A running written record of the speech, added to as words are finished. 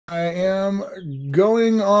I am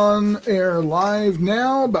going on air live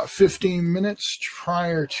now, about 15 minutes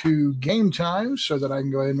prior to game time, so that I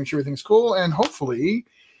can go ahead and make sure everything's cool and hopefully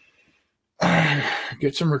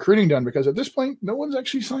get some recruiting done, because at this point, no one's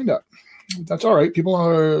actually signed up. That's all right. People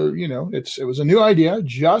are, it was a new idea,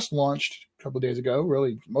 just launched a couple of days ago,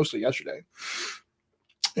 really mostly yesterday.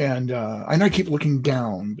 And I know I keep looking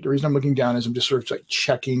down, but the reason I'm looking down is I'm just sort of like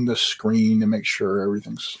checking the screen to make sure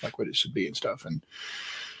everything's like what it should be and stuff. And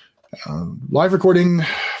live recording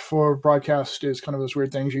for broadcast is kind of those weird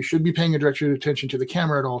things. You should be paying direct attention to the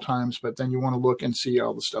camera at all times, but then you want to look and see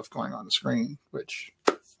all the stuff going on the screen, which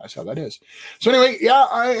that's how that is. So anyway, yeah,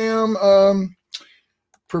 I am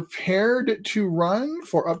prepared to run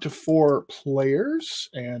for up to 4 players,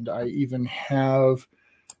 and I even have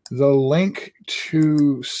the link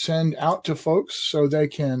to send out to folks so they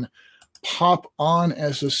can pop on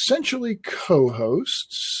as essentially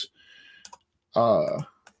co-hosts.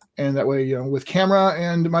 And that way, with camera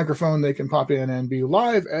and microphone, they can pop in and be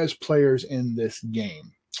live as players in this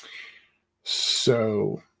game.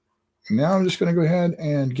 So now I'm just going to go ahead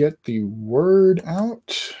and get the word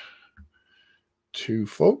out to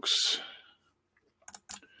folks.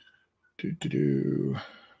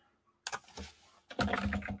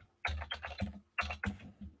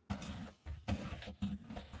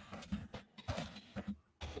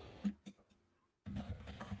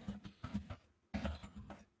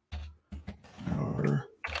 Our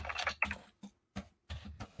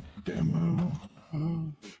demo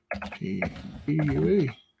of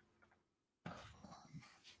PBUE.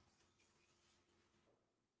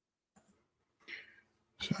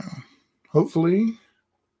 So hopefully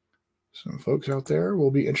some folks out there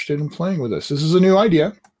will be interested in playing with us. This is a new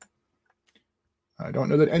idea. I don't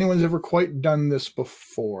know that anyone's ever quite done this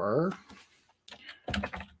before.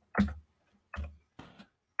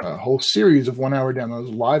 A whole series of 1-hour demos,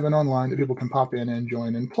 live and online, that people can pop in and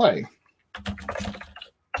join and play.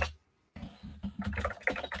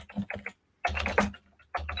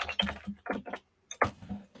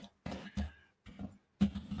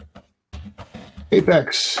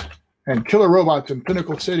 Apex and Killer Robots in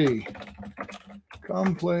Pinnacle City.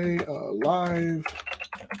 Come play a live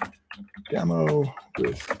demo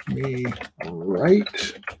with me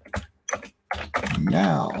right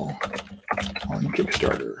now on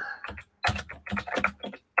Kickstarter.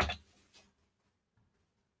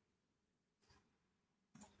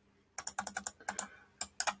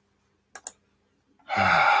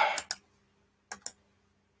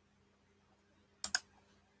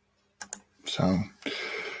 So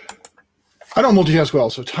I don't multitask well,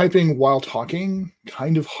 so typing while talking,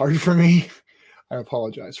 kind of hard for me. I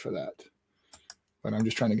apologize for that. But I'm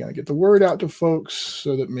just trying to kind of get the word out to folks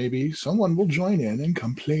so that maybe someone will join in and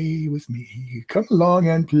come play with me. Come along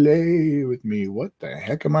and play with me. What the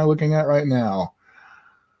heck am I looking at right now?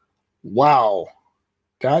 Wow.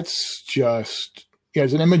 That's just, yeah,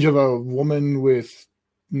 it's an image of a woman with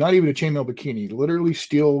not even a chainmail bikini, literally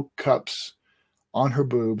steel cups on her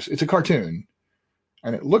boobs. It's a cartoon.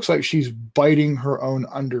 And it looks like she's biting her own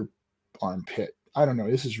underarm pit. I don't know.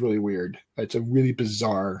 This is really weird. It's a really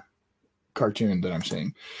bizarre cartoon that I'm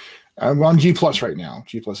seeing. I'm on G+ right now.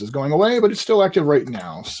 G+ is going away, but it's still active right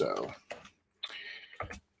now. So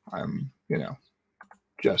I'm,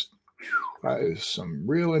 just, that is some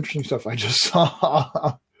real interesting stuff I just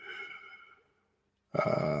saw.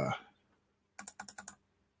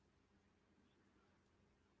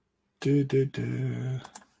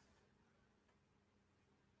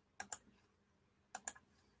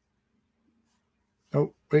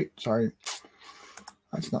 Oh, wait, sorry.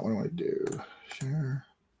 That's not what I want to do. Share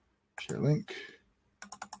link.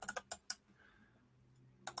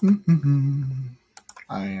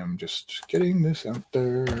 I am just getting this out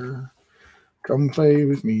there. Come play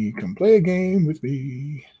with me. Come play a game with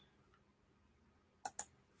me.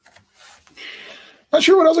 Not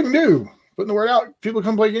sure what else I can do. Putting the word out. People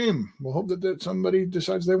come play a game. We'll hope that somebody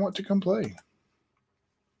decides they want to come play.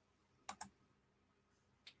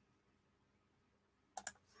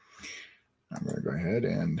 I'm going to go ahead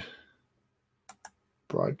and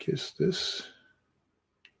broadcast this.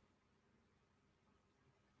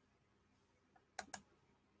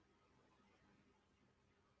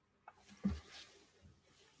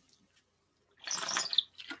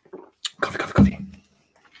 Coffee.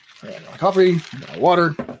 I got my coffee, I got my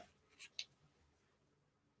water.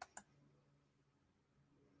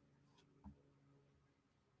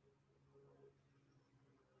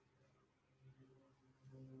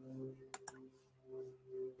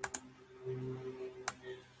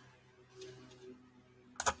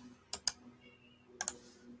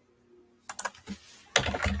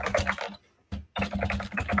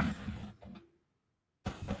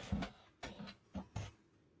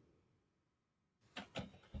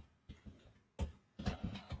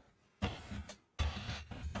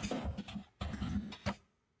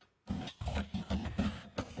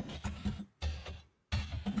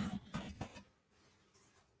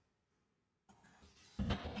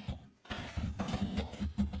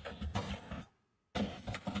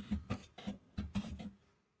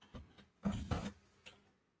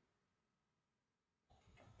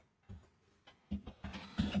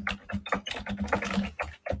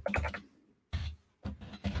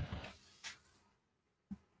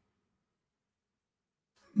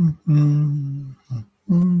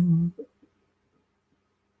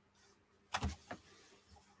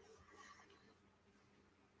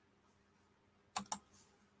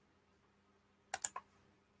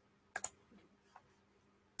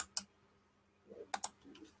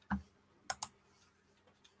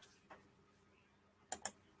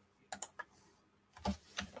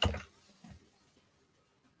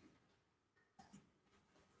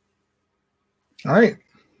 All right.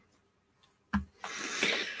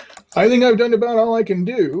 I think I've done about all I can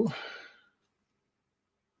do.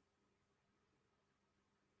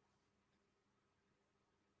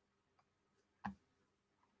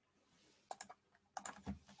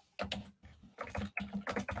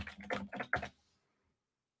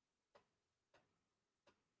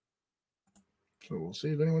 So we'll see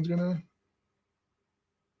if anyone's going to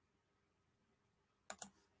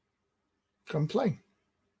come play.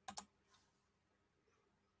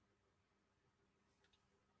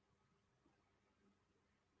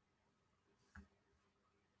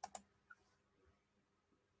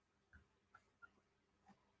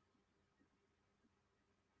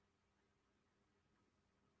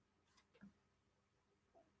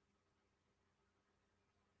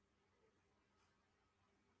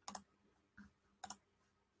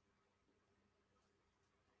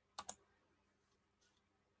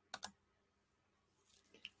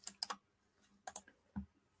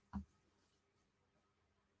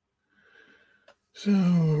 So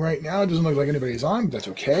right now it doesn't look like anybody's on, but that's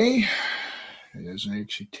okay. It hasn't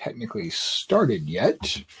actually technically started yet.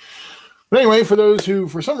 But anyway, for those who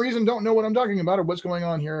for some reason don't know what I'm talking about or what's going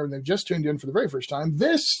on here, and they've just tuned in for the very first time,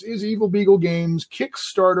 this is Beagle Games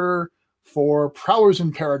Kickstarter for Prowlers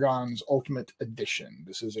and Paragons Ultimate Edition.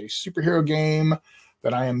 This is a superhero game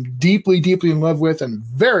that I am deeply, deeply in love with and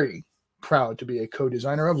very proud to be a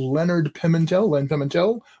co-designer of. Len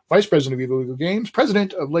Pimentel, Vice President of Beagle Games,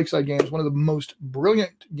 President of Lakeside Games, one of the most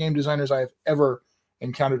brilliant game designers I have ever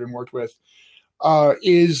encountered and worked with,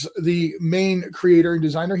 is the main creator and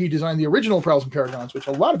designer. He designed the original Prowlers and Paragons, which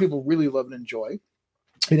a lot of people really love and enjoy.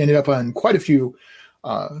 It ended up on quite a few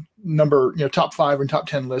top 5 and top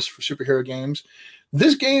 10 lists for superhero games.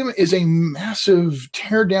 This game is a massive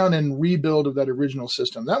teardown and rebuild of that original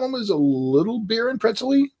system. That one was a little beer and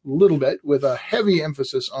pretzel-y, a little bit, with a heavy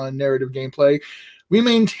emphasis on narrative gameplay. We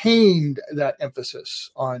maintained that emphasis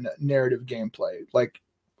on narrative gameplay, like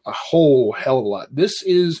a whole hell of a lot. This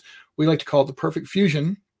is, we like to call it the perfect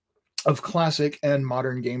fusion of classic and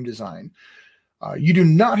modern game design. You do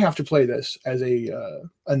not have to play this as a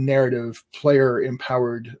narrative,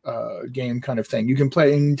 player-empowered game kind of thing. You can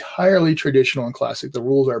play entirely traditional and classic. The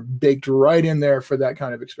rules are baked right in there for that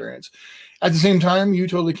kind of experience. At the same time, you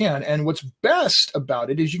totally can. And what's best about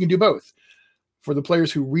it is you can do both. For the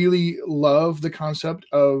players who really love the concept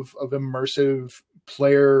of immersive,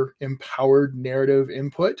 player-empowered narrative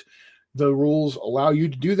input, the rules allow you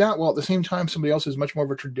to do that, while at the same time somebody else is much more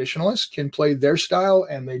of a traditionalist can play their style,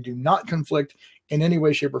 and they do not conflict in any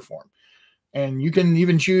way, shape, or form. And you can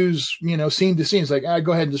even choose, scene to scene. It's like,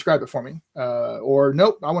 go ahead and describe it for me, or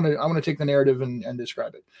nope, I want to take the narrative and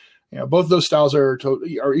describe it. Both of those styles are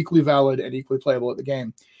equally valid and equally playable at the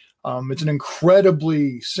game. It's an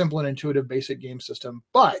incredibly simple and intuitive basic game system,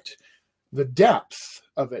 but the depth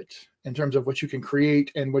of it in terms of what you can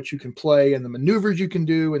create and what you can play and the maneuvers you can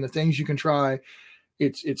do and the things you can try,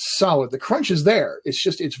 it's solid. The crunch is there.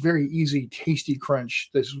 It's very easy, tasty crunch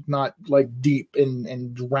that's not like deep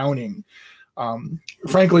and drowning.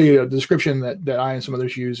 Frankly, the description that I and some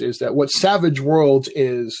others use is that what Savage Worlds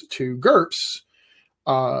is to GURPS,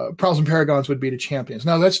 Prowlers and Paragons would be to Champions.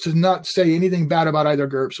 Now, that's to not say anything bad about either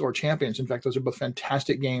GURPS or Champions. In fact, those are both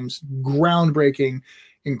fantastic games, groundbreaking,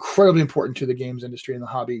 incredibly important to the games industry and the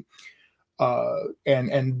hobby.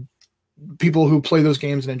 And people who play those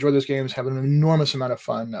games and enjoy those games have an enormous amount of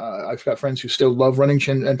fun. I've got friends who still love running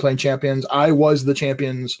and playing Champions. I was the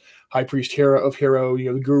Champions high priest hero,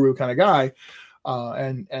 the guru kind of guy.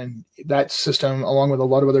 And that system, along with a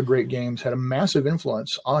lot of other great games, had a massive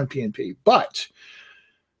influence on P&P. But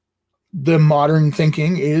the modern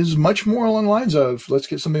thinking is much more along the lines of, let's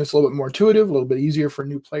get something that's a little bit more intuitive, a little bit easier for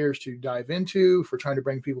new players to dive into. If we're trying to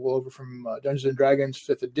bring people over from Dungeons & Dragons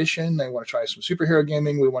 5th edition, they want to try some superhero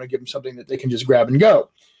gaming, we want to give them something that they can just grab and go.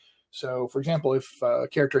 So, for example, if a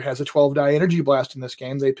character has a 12-die energy blast in this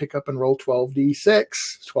game, they pick up and roll 12d6,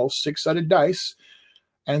 12 six-sided dice,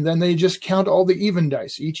 and then they just count all the even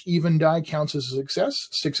dice. Each even die counts as a success.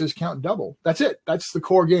 Sixes count double. That's it. That's the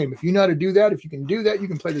core game. If you know how to do that, if you can do that, you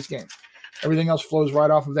can play this game. Everything else flows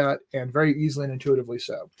right off of that, and very easily and intuitively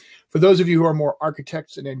so. For those of you who are more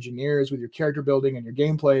architects and engineers with your character building and your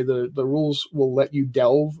gameplay, the rules will let you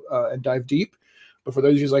delve and dive deep. But for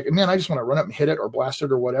those of you who's like, man, I just want to run up and hit it or blast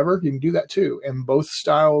it or whatever, you can do that too. And both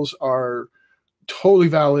styles are totally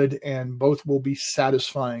valid, and both will be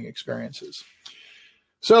satisfying experiences.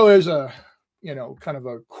 So as a, kind of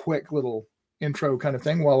a quick little intro kind of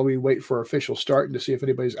thing while we wait for official start and to see if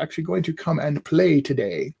anybody's actually going to come and play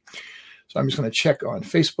today. So I'm just going to check on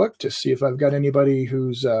Facebook to see if I've got anybody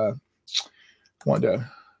who's want to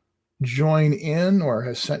join in or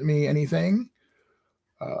has sent me anything.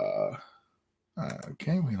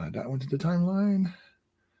 Okay, we add that one to the timeline.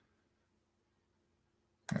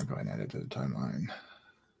 I'll go ahead and add it to the timeline.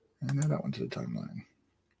 And add that one to the timeline.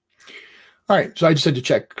 All right, so I just had to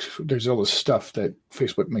check. There's all this stuff that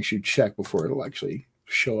Facebook makes you check before it'll actually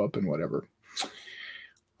show up and whatever.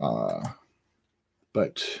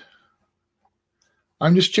 But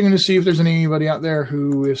I'm just checking to see if there's anybody out there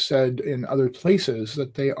who has said in other places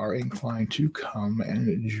that they are inclined to come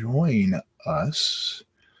and join us.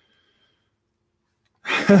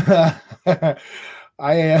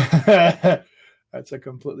 That's a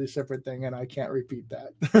completely separate thing, and I can't repeat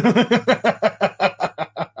that.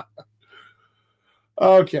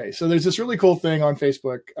 Okay, so there's this really cool thing on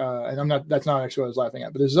Facebook, and that's not actually what I was laughing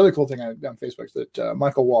at, but there's this other cool thing on Facebook that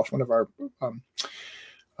Michael Walsh, one of our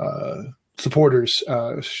supporters,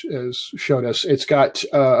 showed us. It's got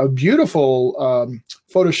a beautiful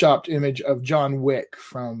photoshopped image of John Wick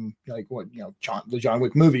from the John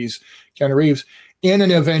Wick movies, Keanu Reeves, in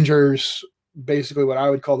an Avengers, basically what I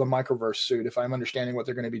would call the microverse suit. If I'm understanding what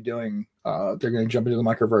they're going to be doing, they're going to jump into the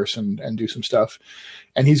microverse and do some stuff.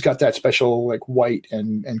 And he's got that special white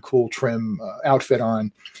and cool trim outfit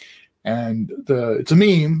on. And it's a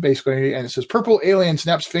meme basically, and it says purple alien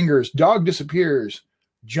snaps fingers, dog disappears,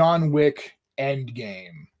 John Wick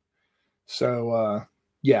Endgame. So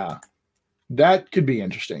yeah, that could be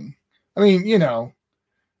interesting. I mean,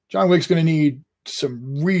 John Wick's going to need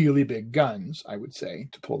some really big guns, I would say,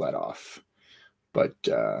 to pull that off. But,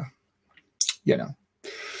 and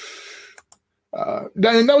that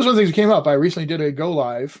was one of the things that came up. I recently did a go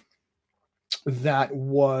live that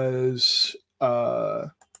was all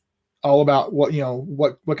about what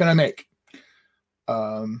can I make?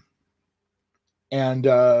 And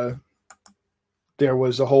there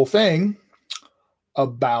was a whole thing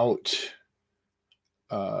about,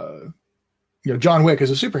 John Wick as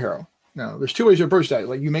a superhero. Now, there's two ways to approach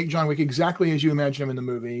that. You make John Wick exactly as you imagine him in the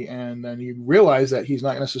movie, and then you realize that he's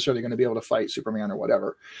not necessarily going to be able to fight Superman or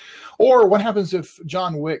whatever. Or what happens if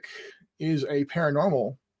John Wick is a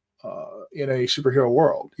paranormal in a superhero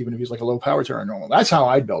world, even if he's a low-powered paranormal? That's how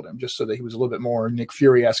I'd build him, just so that he was a little bit more Nick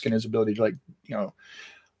Fury-esque in his ability to,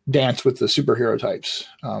 dance with the superhero types.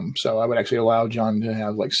 So I would actually allow John to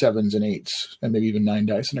have 7s and 8s and maybe even 9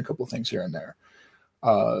 dice and a couple of things here and there.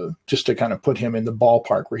 Just to kind of put him in the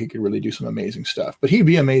ballpark where he could really do some amazing stuff. But he'd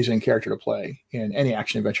be an amazing character to play in any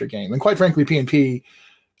action-adventure game. And quite frankly, P&P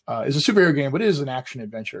is a superhero game, but it is an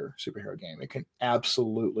action-adventure superhero game. It can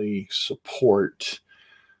absolutely support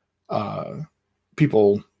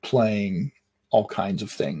people playing all kinds of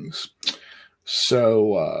things.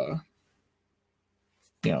 So,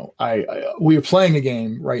 we are playing a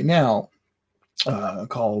game right now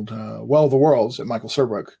called Well of the Worlds that Michael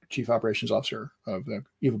Serbrook, Chief Operations Officer of the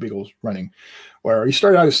Evil Beagles, running, where he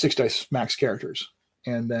started out as 6 dice max characters,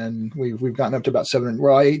 and then we've gotten up to about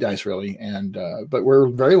 8 dice really, and but we're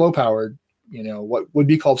very low powered, what would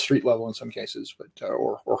be called street level in some cases, but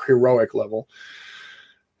or heroic level,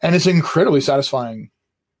 and it's an incredibly satisfying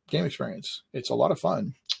game experience. It's a lot of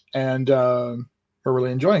fun, and we're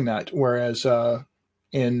really enjoying that. Whereas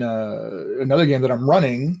in another game that I'm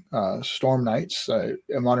running, Storm Knights,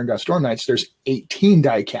 Modern God Storm Knights, there's 18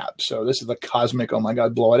 die cap. So this is the cosmic, oh my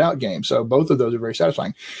God, blow it out game. So both of those are very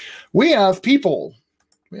satisfying. We have people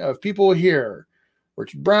here.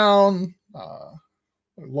 Richard Brown,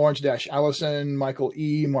 Lawrence-Allison, Michael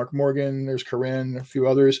E., Mark Morgan, there's Corinne, a few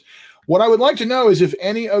others. What I would like to know is if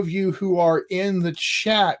any of you who are in the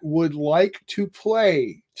chat would like to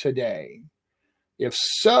play today. If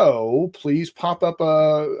so, please pop up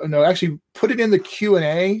actually put it in the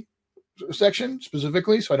Q&A section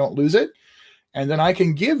specifically so I don't lose it. And then I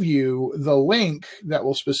can give you the link that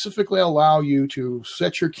will specifically allow you to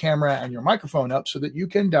set your camera and your microphone up so that you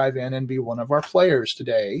can dive in and be one of our players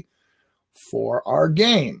today for our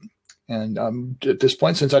game. And at this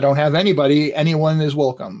point, since I don't have anybody, anyone is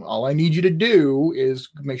welcome. All I need you to do is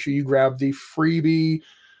make sure you grab the freebie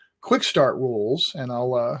quick start rules, and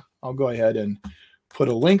I'll go ahead and put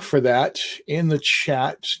a link for that in the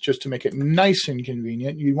chat just to make it nice and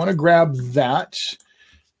convenient. You want to grab that,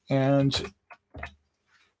 and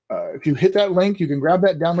if you hit that link, you can grab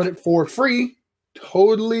that, download it for free,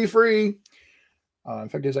 totally free, In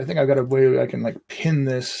fact, I think I've got a way I can like pin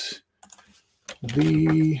this.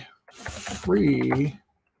 The free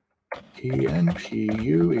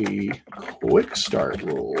PNPUE quick start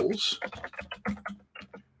rules.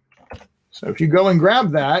 So if you go and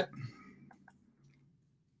grab that,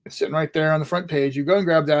 it's sitting right there on the front page. You go and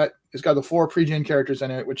grab that. It's got the 4 pre-gen characters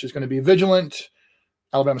in it, which is going to be Vigilant,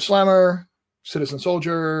 Alabama Slammer, Citizen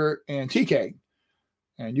Soldier, and TK.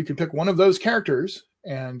 And you can pick one of those characters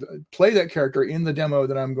and play that character in the demo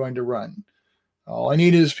that I'm going to run. All I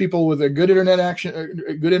need is people with a good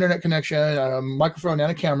internet connection, a microphone,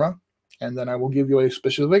 and a camera. And then I will give you a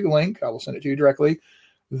specific link. I will send it to you directly.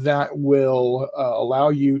 That will allow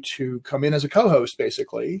you to come in as a co-host,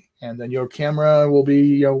 basically. And then your camera will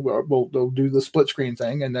be, we'll do the split screen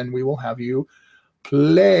thing, and then we will have you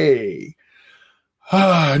play.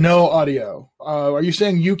 No audio. Are you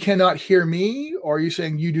saying you cannot hear me, or are you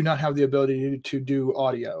saying you do not have the ability to do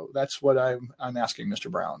audio? That's what I'm asking, Mr.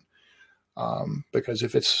 Brown. Because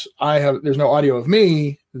if there's no audio of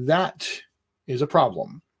me, that is a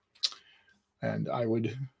problem. And that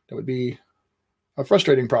would be a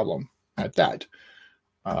frustrating problem at that.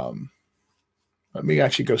 Let me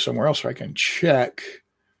actually go somewhere else where I can check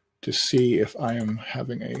to see if I am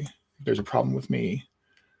having if there's a problem with me.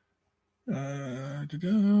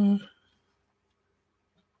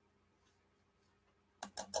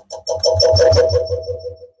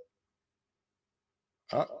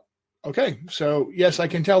 Okay, so yes, I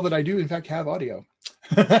can tell that I do in fact have audio.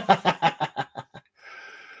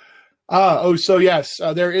 So yes,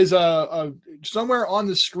 there is a somewhere on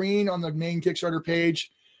the screen on the main Kickstarter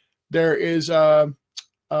page, there is a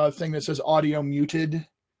thing that says audio muted.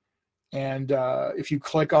 And if you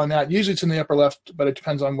click on that, usually it's in the upper left, but it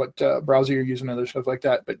depends on what browser you're using and other stuff like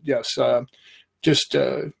that. But yes, so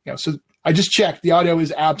I just checked. The audio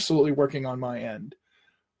is absolutely working on my end.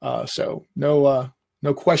 So no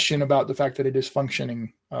question about the fact that it is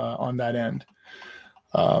functioning on that end.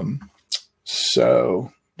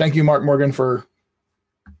 So thank you, Mark Morgan, for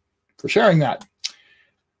sharing that.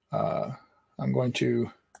 I'm going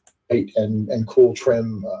to and cool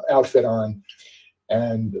trim outfit on.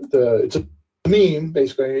 And it's a meme,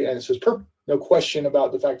 basically, and it says, no question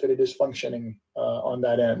about the fact that it is functioning on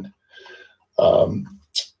that end.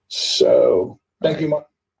 So thank you, Mark.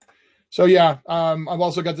 So yeah, I've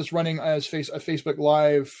also got this running as a Facebook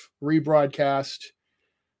Live rebroadcast.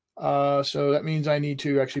 So that means I need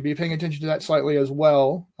to actually be paying attention to that slightly as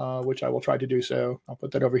well, which I will try to do so. I'll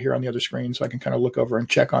put that over here on the other screen so I can kind of look over and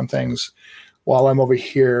check on things while I'm over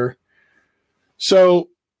here. So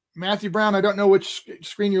Matthew Brown, I don't know which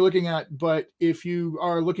screen you're looking at, but if you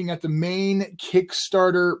are looking at the main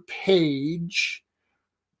Kickstarter page,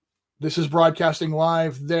 this is broadcasting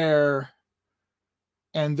live there.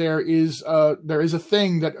 And there is a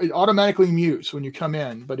thing that it automatically mutes when you come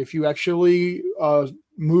in. But if you actually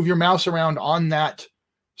move your mouse around on that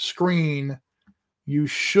screen, you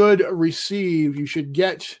should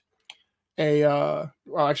get well,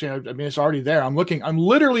 actually, I mean, it's already there. I'm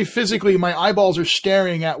literally physically, my eyeballs are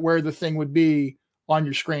staring at where the thing would be on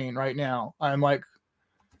your screen right now. I'm like,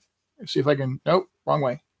 let's see if I can, nope, wrong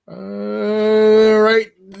way. Right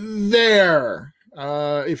there.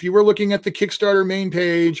 If you were looking at the Kickstarter main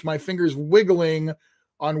page, my finger's wiggling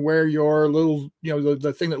on where your little,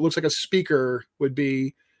 the thing that looks like a speaker would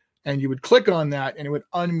be, and you would click on that and it would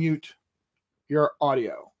unmute your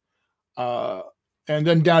audio. And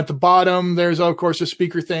then down at the bottom, there's, of course, a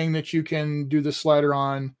speaker thing that you can do the slider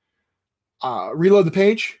on. Reload the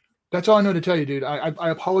page. That's all I know to tell you, dude. I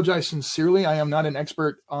apologize sincerely. I am not an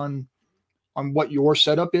expert on what your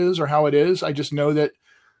setup is or how it is. I just know that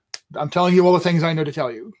I'm telling you all the things I know to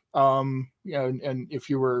tell you. And if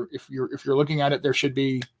you're looking at it, there should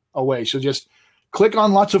be a way. So just click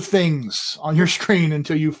on lots of things on your screen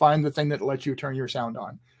until you find the thing that lets you turn your sound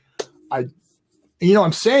on.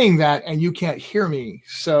 I'm saying that and you can't hear me.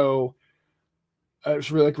 So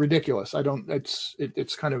it's really ridiculous.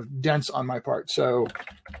 It's kind of dense on my part. So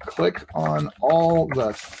click on all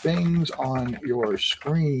the things on your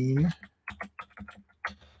screen.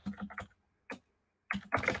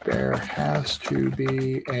 There has to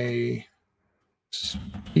be a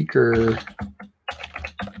speaker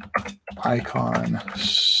icon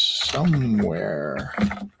somewhere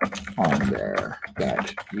on there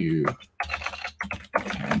that you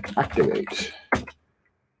can activate.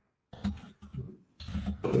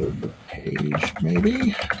 The page,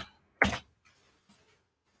 maybe.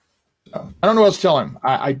 So, I don't know what else to tell him.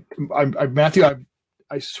 Matthew,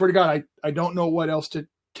 I swear to God, I don't know what else to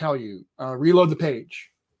tell you. Reload the page.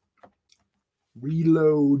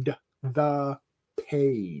 Reload the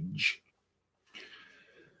page.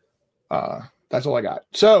 that's all I got.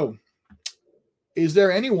 So is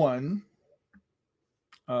there anyone,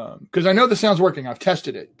 because I know the sound's working. I've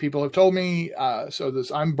tested it. People have told me,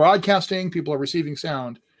 I'm broadcasting, people are receiving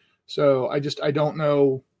sound. So I don't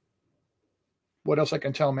know what else I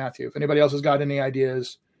can tell Matthew. If anybody else has got any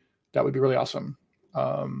ideas, that would be really awesome.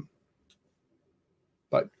 But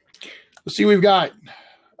let's see what we've got.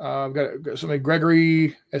 I've got somebody,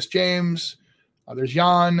 Gregory S. James. There's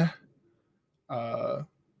Jan.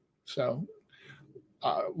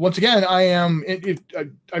 Once again, I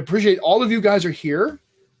appreciate all of you guys are here,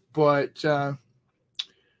 but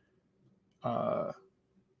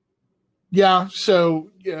yeah, so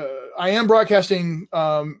I am broadcasting.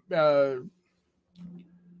 I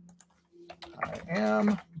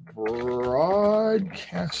am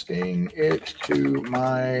broadcasting it to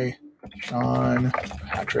my Sean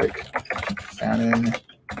Patrick Fannin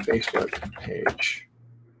Facebook page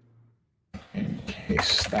in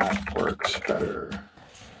case that works better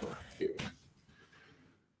for you.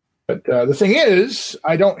 But the thing is,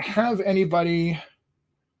 I don't have anybody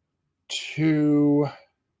to.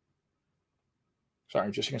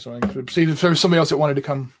 Sorry, just something. See if there was somebody else that wanted to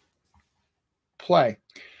come play.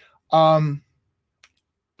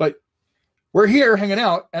 But we're here hanging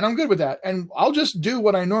out, and I'm good with that. And I'll just do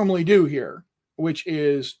what I normally do here, which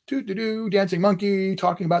is dancing monkey,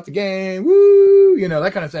 talking about the game, woo,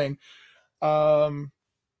 that kind of thing.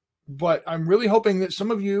 But I'm really hoping that some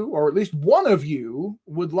of you, or at least one of you,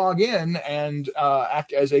 would log in and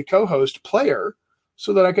act as a co-host player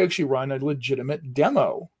so that I could actually run a legitimate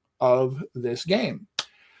demo of this game.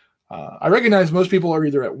 I recognize most people are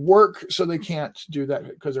either at work, so they can't do that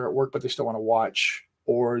because they're at work, but they still want to watch,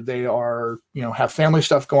 or they are, have family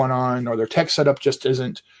stuff going on, or their tech setup just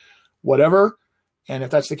isn't whatever. And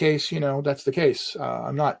if that's the case, that's the case.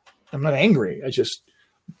 I'm not angry. I just,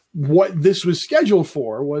 what this was scheduled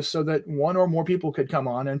for was so that one or more people could come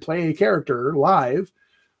on and play a character live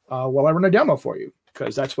while I run a demo for you,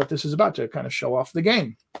 because that's what this is about, to kind of show off the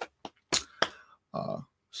game.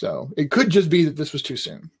 So it could just be that this was too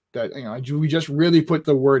soon. That we just really put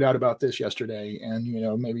the word out about this yesterday, and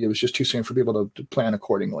maybe it was just too soon for people to plan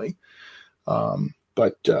accordingly. Just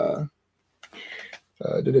what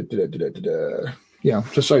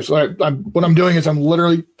I'm doing is I'm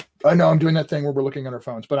literally, I know I'm doing that thing where we're looking at our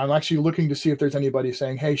phones, but I'm actually looking to see if there's anybody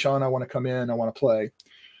saying, "Hey, Sean, I want to come in, I want to play."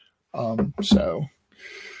 That's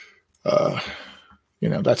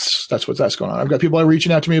what's going on. I've got people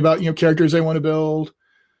reaching out to me about characters they want to build.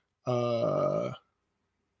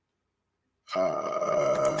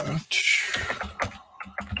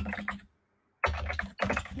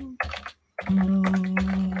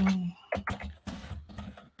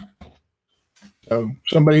 So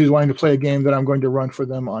somebody who's wanting to play a game that I'm going to run for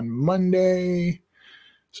them on Monday.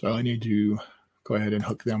 So I need to go ahead and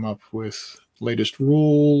hook them up with latest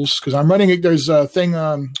rules, because I'm running. There's a thing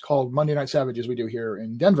called Monday Night Savages we do here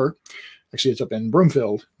in Denver. Actually, it's up in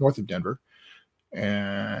Broomfield, north of Denver,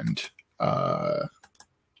 and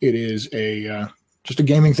it is just a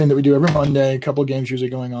gaming thing that we do every Monday. A couple of games usually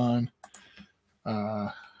going on.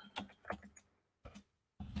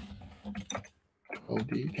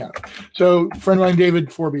 12D cap. So, friend of mine, David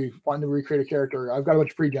Forby, wanting to recreate a character. I've got a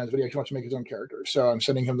bunch of pre-gens, but he actually wants to make his own character. So I'm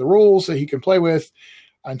sending him the rules that he can play with.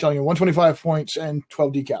 I'm telling him 125 points and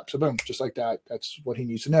 12D cap. So boom, just like that. That's what he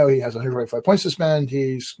needs to know. He has 125 points to spend.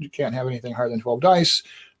 He can't have anything higher than 12 dice.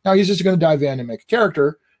 Now he's just going to dive in and make a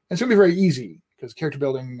character. And it's going to be very easy, because character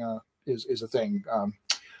building is a thing.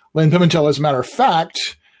 Lynn Pimentel, as a matter of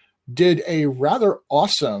fact, did a rather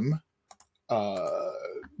awesome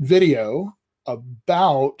video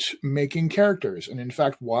about making characters. And in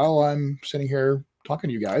fact, while I'm sitting here talking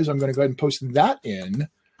to you guys, I'm going to go ahead and post that in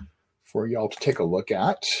for y'all to take a look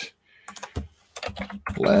at.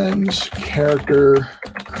 Lens character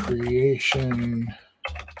creation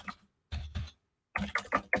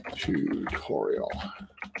tutorial.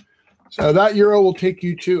 So that URL will take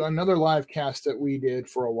you to another live cast that we did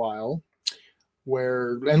for a while,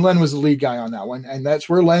 and Len was the lead guy on that one. And that's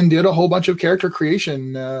where Len did a whole bunch of character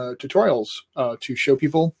creation tutorials to show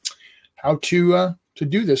people how to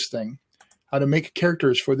do this thing, how to make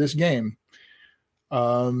characters for this game.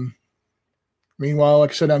 Meanwhile, like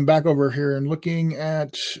I said, I'm back over here and looking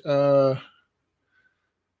at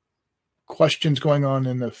questions going on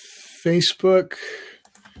in the Facebook.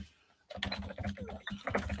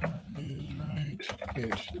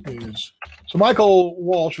 It is. So Michael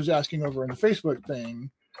Walsh was asking over in the Facebook thing.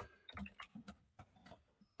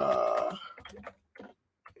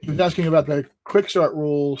 He was asking about the quick start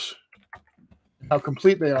rules, how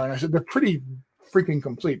complete they are. And I said, they're pretty freaking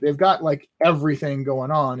complete. They've got like everything going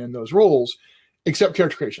on in those rules. except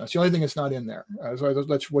character creation. That's the only thing that's not in there. So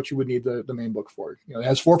that's what you would need the main book for. It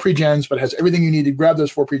has 4 pre-gens, but it has everything you need to grab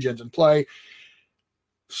those 4 pre-gens and play.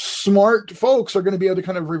 Smart folks are going to be able to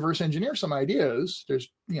kind of reverse engineer some ideas. There's,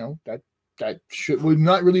 that would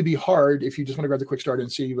not really be hard if you just want to grab the quick start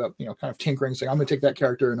and see about, kind of tinkering, saying, I'm going to take that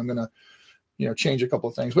character and I'm going to, change a couple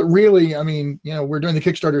of things. But really, I mean, we're doing the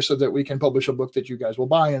Kickstarter so that we can publish a book that you guys will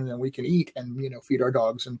buy, and then we can eat and, feed our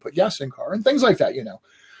dogs and put gas in car and things like that,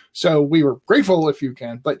 So we were grateful if you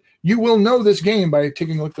can, but you will know this game by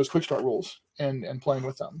taking a look at those quick start rules and playing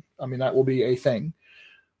with them. I mean, that will be a thing.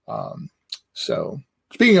 So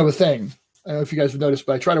speaking of a thing, I don't know if you guys have noticed,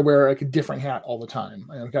 but I try to wear like a different hat all the time.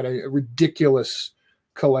 I've got a ridiculous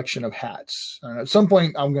collection of hats. At some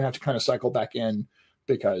point, I'm going to have to kind of cycle back in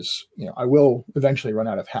because, I will eventually run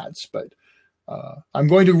out of hats, but I'm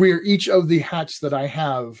going to wear each of the hats that I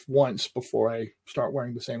have once before I start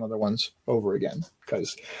wearing the same other ones over again,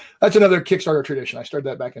 because that's another Kickstarter tradition. I started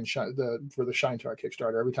that back in for the Shine Tar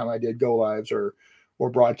Kickstarter. Every time I did go lives or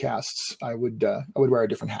broadcasts, I would wear a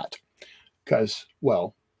different hat because,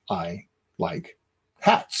 well, I like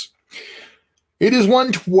hats. It is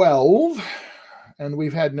 1:12, and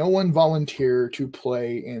we've had no one volunteer to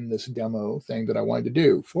play in this demo thing that I wanted to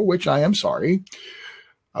do, for which I am sorry,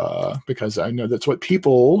 because I know that's what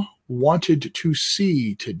people wanted to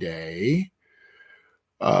see today.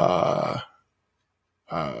 So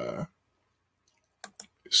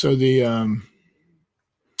the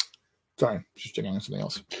sorry, just checking on something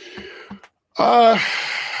else.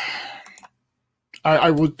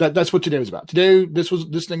 That's what today was about. Today, this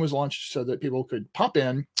thing was launched so that people could pop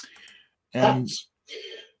in, and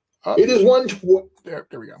it is there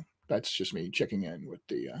we go. That's just me checking in with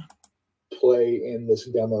the play in this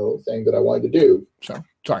demo thing that I wanted to do. So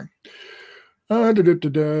sorry.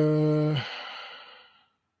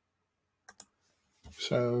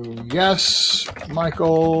 So yes,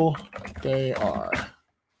 Michael, they are.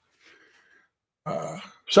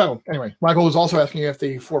 So anyway, Michael was also asking if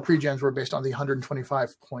the 4 pre-gens were based on the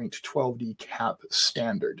 125.12D cap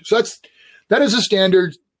standard. So that is a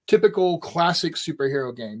standard, typical, classic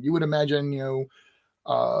superhero game. You would imagine,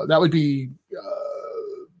 that would be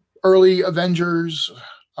early Avengers.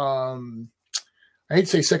 I hate to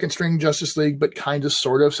say second string Justice League, but kind of,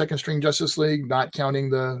 sort of second string Justice League, not counting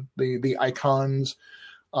the icons.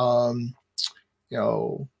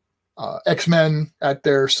 X-Men at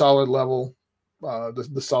their solid level.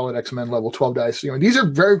 The solid X-Men level 12 dice. These are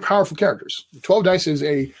very powerful characters. 12 dice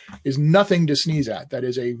is nothing to sneeze at. That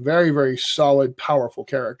is a very, very solid, powerful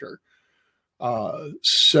character.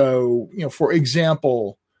 So, for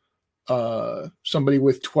example, somebody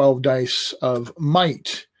with 12 dice of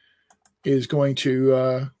might is going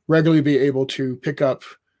to regularly be able to pick up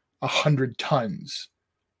 100 tons.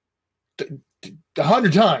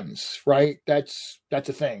 100 tons, right? That's a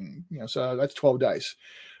thing. So that's 12 dice.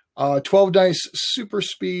 12 dice super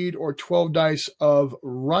speed or 12 dice of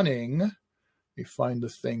running. Let me find the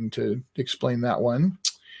thing to explain that one.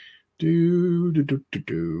 Let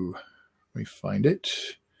me find it.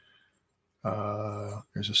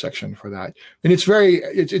 There's a section for that. And it's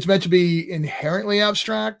meant to be inherently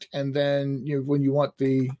abstract. And then when you want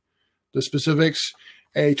the specifics,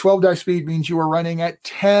 a 12 dice speed means you are running at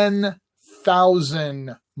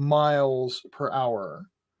 10,000 miles per hour.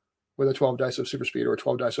 With a 12 dice of super speed or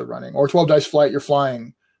 12 dice of running or 12 dice flight, you're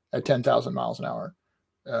flying at 10,000 miles an hour.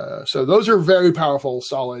 So those are very powerful,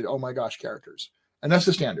 solid, oh my gosh, characters. And that's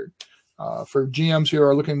the standard. For GMs who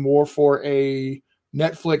are looking more for a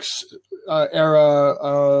Netflix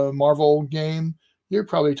era Marvel game, you're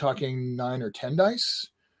probably talking 9 or 10 dice.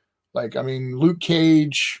 Luke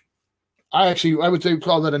Cage, I would say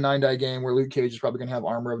call that a 9-die game where Luke Cage is probably going to have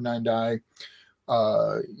armor of 9 die.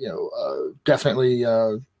 Definitely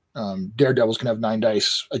Daredevil's can have 9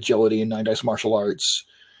 dice agility and 9 dice martial arts.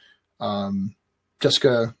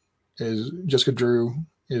 Jessica Drew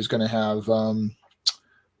is going to have 9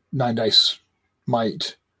 dice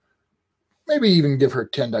might. Maybe even give her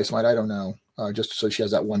 10 dice might. I don't know. Just so she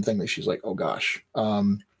has that one thing that she's like, oh gosh. So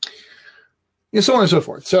on and so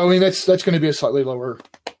forth. So that's going to be a slightly lower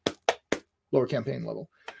campaign level.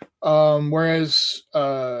 Whereas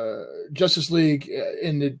Justice League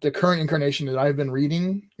in the current incarnation that I've been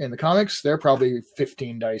reading in the comics, they're probably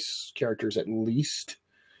 15 dice characters at least.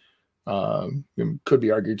 It could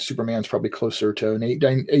be argued Superman's probably closer to an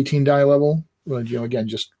 18 die level. Well, again,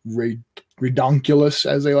 just redonkulous,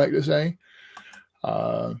 as they like to say.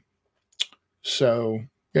 So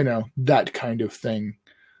that kind of thing.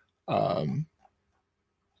 And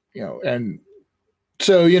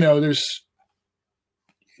so there's.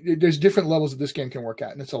 there's different levels that this game can work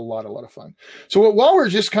at, and it's a lot of fun. So while we're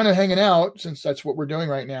just kind of hanging out, since that's what we're doing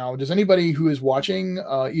right now, does anybody who is watching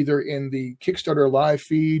either in the Kickstarter live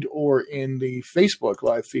feed or in the Facebook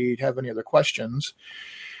live feed have any other questions?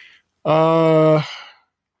 Gregory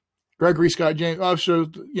Scott James. Oh, so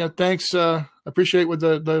yeah, thanks. I appreciate with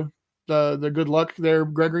the good luck there,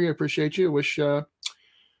 Gregory. I appreciate you. Wish you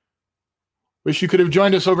could have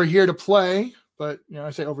joined us over here to play. But, I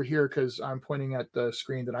say over here because I'm pointing at the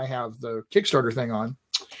screen that I have the Kickstarter thing on.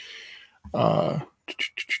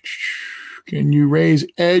 Can you raise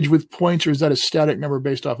edge with points, or is that a static number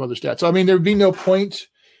based off other stats? So, I mean, there would be no point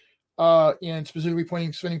in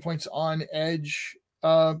specifically spending points on edge,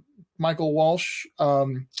 Michael Walsh.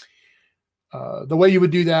 The way you would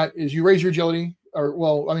do that is you raise your agility.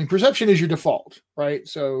 Perception is your default, right?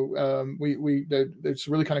 So it's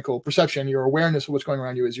really kind of cool. Perception, your awareness of what's going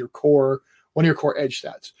around you, is one of your core edge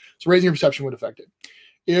stats. So raising your perception would affect it.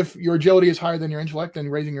 If your agility is higher than your intellect, then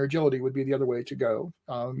raising your agility would be the other way to go.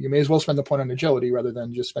 You may as well spend the point on agility rather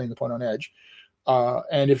than just spending the point on edge.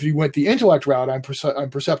 And if you went the intellect route, I'm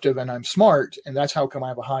perceptive and I'm smart, and that's how come I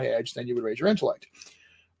have a high edge, then you would raise your intellect.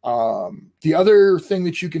 The other thing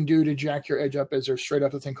that you can do to jack your edge up is there's straight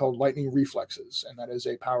up a thing called lightning reflexes, and that is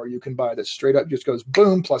a power you can buy that straight up just goes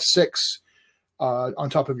boom +6 on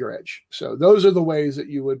top of your edge. So those are the ways that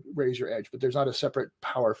you would raise your edge, but there's not a separate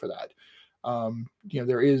power for that.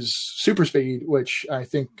 There is super speed, which I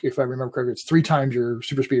think, if I remember correctly, it's 3 times your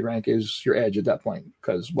super speed rank is your edge at that point,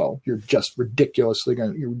 because, well, you're just ridiculously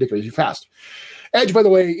fast. Edge, by the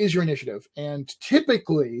way, is your initiative, and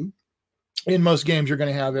typically in most games you're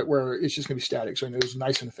going to have it where it's just going to be static, so it's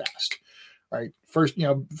nice and fast, right? First,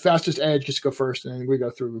 fastest edge gets to go first, and then we go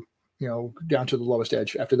through down to the lowest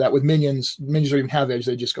edge. After that, with minions don't even have edge,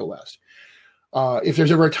 they just go last. If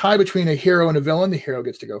there's ever a tie between a hero and a villain, the hero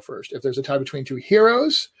gets to go first. If there's a tie between 2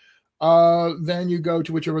 heroes, then you go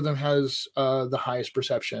to whichever of them has the highest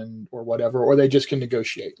perception or whatever, or they just can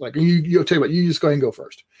negotiate. Like you'll tell you what, you just go ahead and go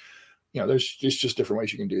first. There's just different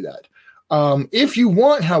ways you can do that. If you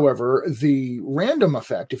want, however, the random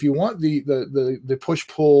effect, if you want the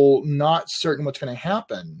push-pull, not certain what's going to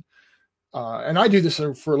happen, and I do this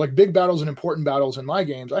for like big battles and important battles in my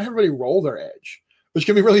games, I have everybody roll their edge, which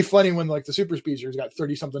can be really funny when like the super speedster's got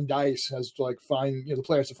 30-something dice, has to like find, the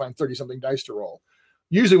player has to find 30-something dice to roll.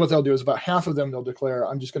 Usually what they'll do is about half of them they'll declare,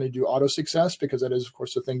 I'm just going to do auto success, because that is, of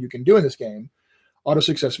course, the thing you can do in this game. Auto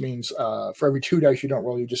success means for every 2 dice you don't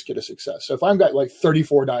roll, you just get a success. So if I've got like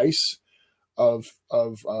 34 dice of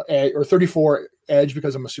edge, or 34 edge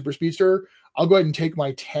because I'm a super speedster, I'll go ahead and take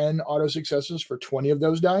my 10 auto successes for 20 of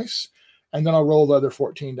those dice, and then I'll roll the other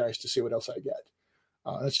 14 dice to see what else I get.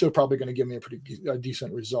 That's still probably going to give me a pretty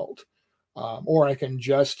decent result. Or I can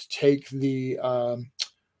just take the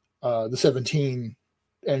 17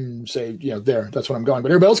 and say, that's what I'm going.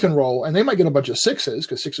 But everybody else can roll, and they might get a bunch of 6s,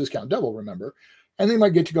 because 6s count double, remember, and they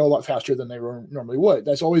might get to go a lot faster than they normally would.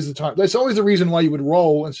 That's always the time. That's always the reason why you would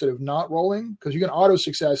roll instead of not rolling, because you can auto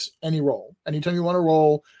success any roll. Anytime you want to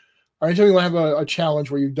roll, or anytime you want to have a challenge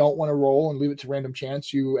where you don't want to roll and leave it to random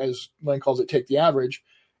chance, you, as Len calls it, take the average,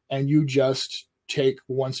 and you just take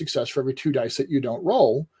 1 success for every 2 dice that you don't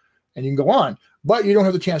roll, and you can go on. But you don't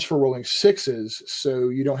have the chance for rolling 6s, so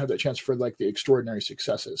you don't have that chance for like the extraordinary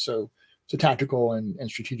successes. So it's a tactical and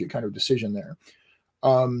strategic kind of decision there.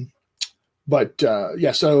 So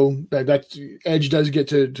that edge does get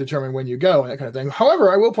to determine when you go and that kind of thing.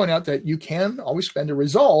 However, I will point out that you can always spend a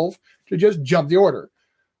resolve to just jump the order.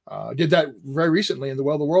 Did that very recently in the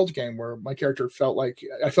Well of the Worlds game, where my character felt like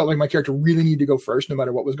my character really needed to go first no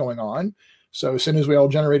matter what was going on. So as soon as we all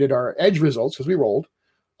generated our edge results, because we rolled,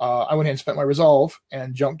 I went ahead and spent my resolve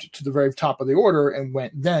and jumped to the very top of the order and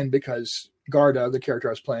went then, because Garda, the character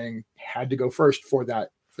I was playing, had to go first for that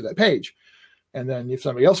page. And then if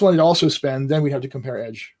somebody else wanted to also spend, then we'd have to compare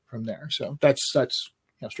edge from there. So that's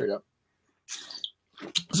straight up.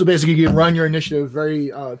 So basically you can run your initiative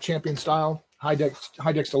very champion style. High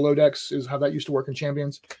dex to low dex is how that used to work in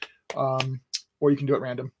Champions. Or you can do it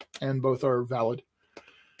random, and both are valid.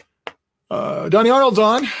 Donnie Arnold's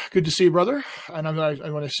on. Good to see you, brother. And I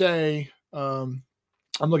want to say, I'm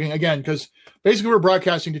looking again, because basically we're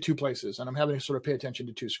broadcasting to 2 places, and I'm having to sort of pay attention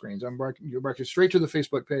to 2 screens. You're broadcasting straight to the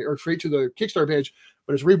Facebook page, or straight to the Kickstarter page,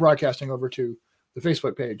 but it's rebroadcasting over to the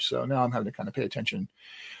Facebook page. So now I'm having to kind of pay attention.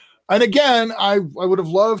 And again, I would have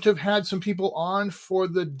loved to have had some people on for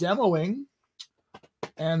the demoing,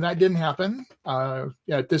 and that didn't happen.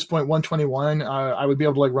 At this point, 121, I would be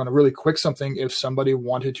able to like run a really quick something if somebody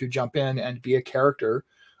wanted to jump in and be a character.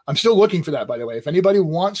 I'm still looking for that, by the way. If anybody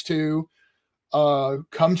wants to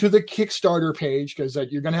come to the Kickstarter page, because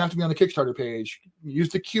you're going to have to be on the Kickstarter page. Use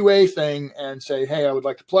the QA thing and say, hey, I would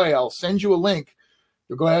like to play. I'll send you a link.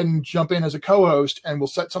 You'll go ahead and jump in as a co-host, and we'll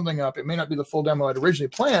set something up. It may not be the full demo I'd originally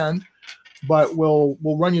planned, but we'll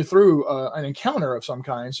run you through an encounter of some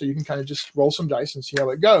kind, so you can kind of just roll some dice and see how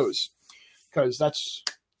it goes, because that's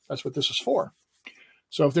what this is for.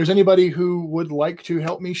 So if there's anybody who would like to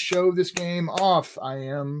help me show this game off, I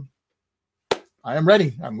am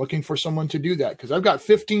ready. I'm looking for someone to do that, because I've got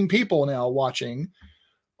 15 people now watching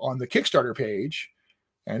on the Kickstarter page.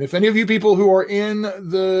 And if any of you people who are in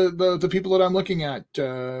the people that I'm looking at,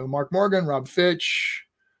 Mark Morgan, Rob Fitch,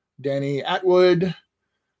 Danny Atwood,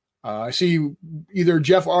 I see either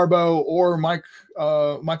Jeff Arbo or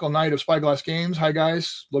Michael Knight of Spyglass Games. Hi,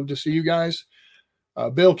 guys. Love to see you guys.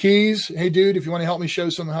 Bill Keys. Hey, dude, if you want to help me show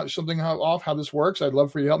something off how this works, I'd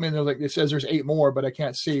love for you to help me. And it says there's 8 more, but I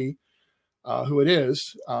can't see who it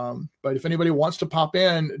is. But if anybody wants to pop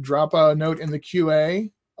in, drop a note in the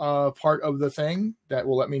QA part of the thing that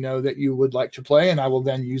will let me know that you would like to play, and I will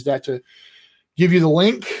then use that to give you the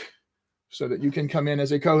link so that you can come in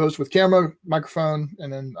as a co-host with camera, microphone,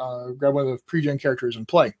 and then grab one of the pre-gen characters and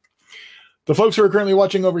play. The folks who are currently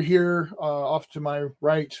watching over here off to my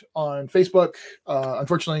right on Facebook,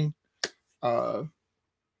 unfortunately,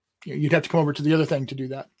 you'd have to come over to the other thing to do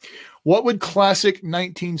that. What would classic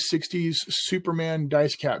 1960s Superman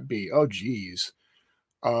dice cap be? Oh, geez.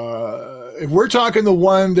 If we're talking the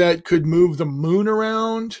one that could move the moon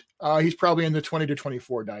around, he's probably in the 20 to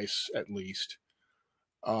 24 dice at least.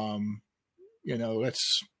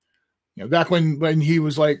 That's back when he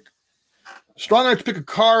was like strong enough to pick a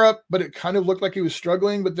car up, but it kind of looked like he was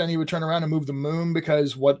struggling, but then he would turn around and move the moon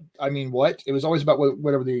because what? It was always about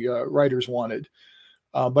whatever the writers wanted.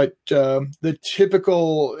 But the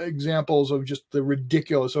typical examples of just the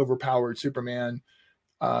ridiculous overpowered Superman,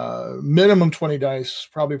 minimum 20 dice,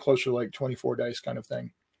 probably closer to like 24 dice kind of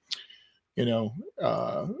thing.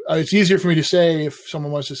 It's easier for me to say if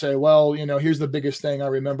someone wants to say, well, here's the biggest thing I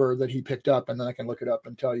remember that he picked up, and then I can look it up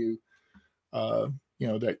and tell you,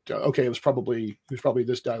 that, okay, it was probably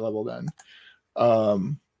this die level then.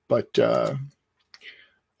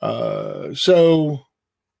 So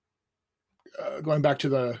going back to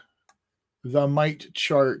the might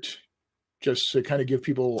chart, just to kind of give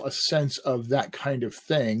people a sense of that kind of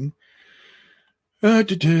thing. So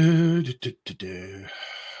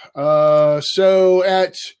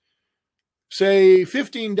at, say,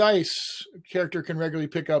 15 dice, character can regularly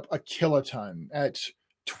pick up a kiloton. At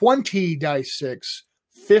 20 dice 6,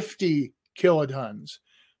 50 kilotons.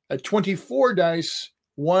 At 24 dice,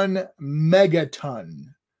 1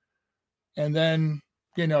 megaton. And then,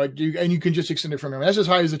 and you can just extend it from there. That's as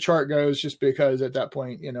high as the chart goes, just because at that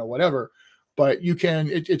point, whatever. But you can,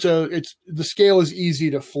 the scale is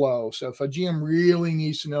easy to flow. So if a GM really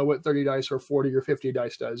needs to know what 30 dice or 40 or 50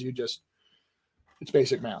 dice does, it's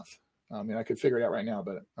basic math. I could figure it out right now,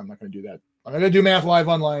 but I'm not going to do that. I'm going to do math live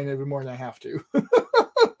online even more than I have to.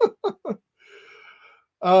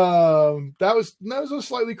 That was a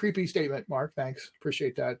slightly creepy statement, Mark. Thanks.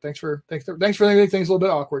 Appreciate that. Thanks for making things a little bit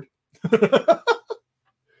awkward.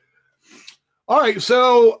 All right,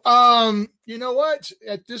 so you know what?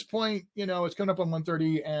 At this point, it's coming up on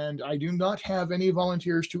 1:30, and I do not have any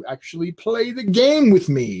volunteers to actually play the game with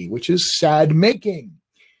me, which is sad making.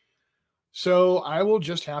 So I will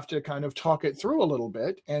just have to kind of talk it through a little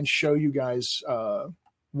bit and show you guys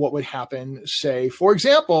what would happen. Say, for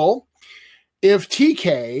example, if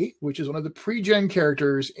TK, which is one of the pre-gen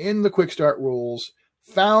characters in the Quick Start rules,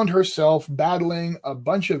 found herself battling a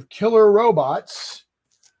bunch of killer robots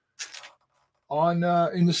in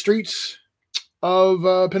the streets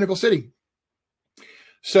of Pinnacle City.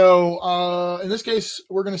 So in this case,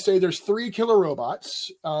 we're going to say there's 3 killer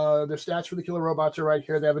robots. The stats for the killer robots are right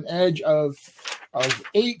here. They have an edge of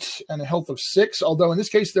 8 and a health of 6, although in this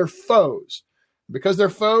case they're foes. Because they're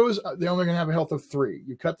foes, they're only going to have a health of 3.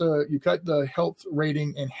 You cut the health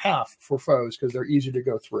rating in half for foes because they're easy to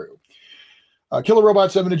go through. Killer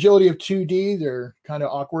robots have an agility of 2D. They're kind of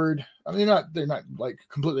awkward. They're not like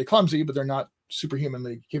completely clumsy, but they're not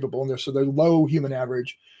superhumanly capable. And they're low human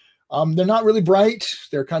average. They're not really bright.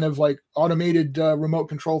 They're kind of like automated remote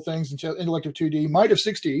control things. Intellect of 2D, might of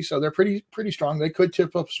 60, so they're pretty strong. They could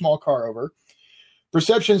tip a small car over.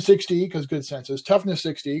 Perception 60 because good senses. Toughness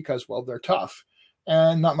 60 because, well, they're tough.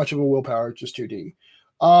 And not much of a willpower, just 2D.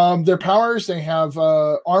 Their powers, they have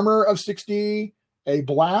armor of 60, a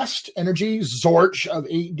blast energy, Zorch of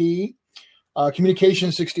 8D,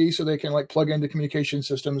 communication 60, so they can like plug into communication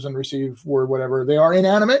systems and receive word, whatever. They are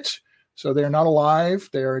inanimate, so they're not alive.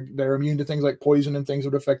 They're immune to things like poison and things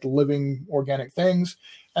that would affect living organic things.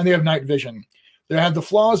 And they have night vision. They have the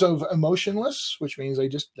flaws of emotionless, which means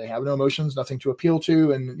they have no emotions, nothing to appeal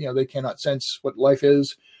to, and they cannot sense what life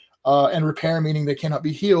is. And repair, meaning they cannot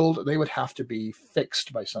be healed. They would have to be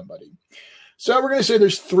fixed by somebody. So we're going to say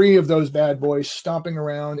there's 3 of those bad boys stomping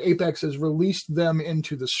around. Apex has released them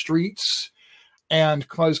into the streets and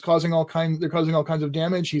causing all kinds of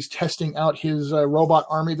damage. He's testing out his robot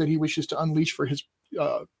army that he wishes to unleash for his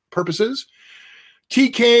purposes.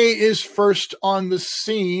 TK is first on the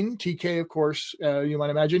scene. TK, of course, you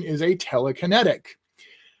might imagine, is a telekinetic.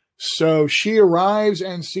 So she arrives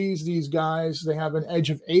and sees these guys. They have an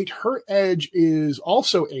edge of 8. Her edge is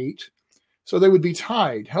also 8, so they would be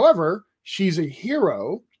tied. However, she's a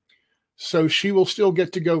hero, so she will still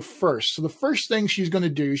get to go first. So the first thing she's going to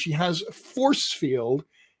do, she has force field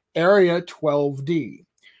area 12D.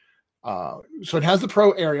 So it has the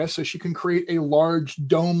pro area, so she can create a large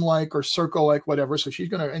dome-like or circle-like whatever. So she's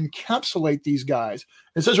going to encapsulate these guys.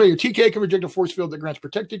 It says right here, TK can project a force field that grants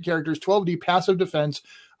protected characters 12D passive defense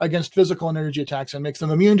against physical and energy attacks and makes them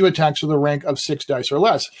immune to attacks with a rank of 6 dice or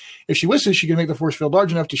less. If she wishes, she can make the force field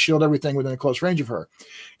large enough to shield everything within a close range of her.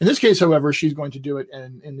 In this case, however, she's going to do it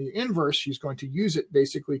in the inverse. She's going to use it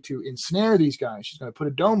basically to ensnare these guys. She's going to put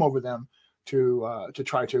a dome over them to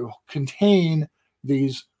try to contain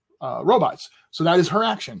these robots. So that is her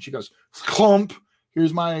action. She goes, clump,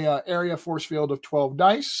 here's my area force field of 12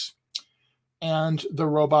 dice. And the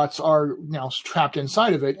robots are now trapped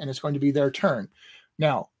inside of it, and it's going to be their turn.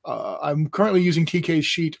 Now, I'm currently using TK's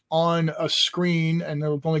sheet on a screen, and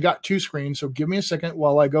I've only got 2 screens. So give me a second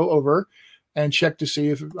while I go over and check to see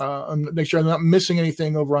if, make sure I'm not missing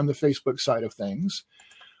anything over on the Facebook side of things.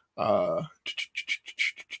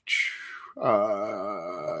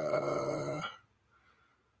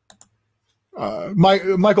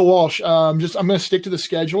 Michael Walsh, I'm going to stick to the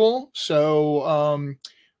schedule. So,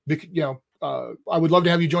 I would love to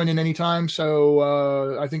have you join in anytime.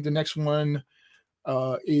 So, I think the next one,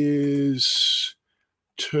 is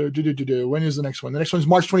when is the next one? The next one is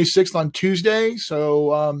March 26th on Tuesday.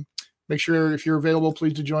 So, make sure if you're available,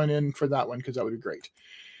 please to join in for that one, because that would be great.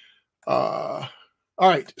 All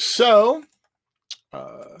right. So,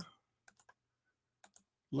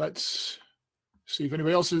 let's see if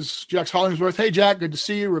anybody else is. Jack's Hollingsworth. Hey, Jack, good to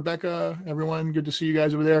see you. Rebecca, everyone, good to see you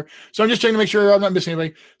guys over there. So I'm just checking to make sure I'm not missing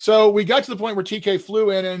anybody. So we got to the point where TK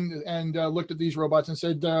flew in and looked at these robots and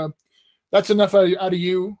said, that's enough out of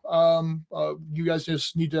you. You guys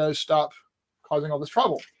just need to stop causing all this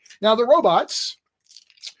trouble. Now, the robots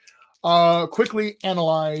quickly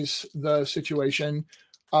analyze the situation.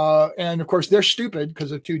 And of course, they're stupid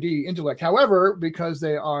because of 2D intellect. However, because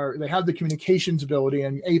they have the communications ability,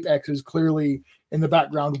 and Apex is clearly in the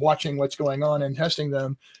background watching what's going on and testing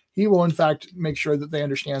them, he will in fact make sure that they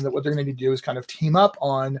understand that what they're going to need to do is kind of team up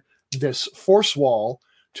on this force wall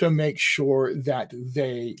to make sure that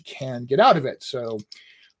they can get out of it. So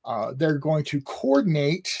they're going to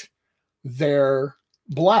coordinate their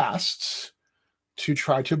blasts to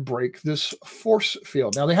try to break this force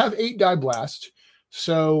field. Now they have 8 die blasts.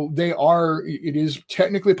 So it is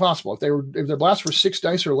technically possible. If their blasts were 6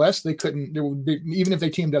 dice or less, they couldn't, even if they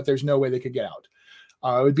teamed up, there's no way they could get out.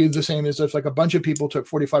 It would be the same as if like a bunch of people took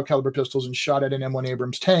 45 caliber pistols and shot at an M1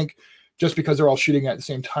 Abrams tank. Just because they're all shooting at the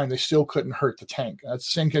same time, they still couldn't hurt the tank. That's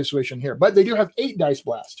the same situation here, but they do have 8 dice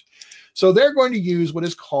blast. So they're going to use what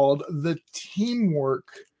is called the teamwork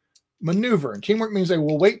maneuver. And teamwork means they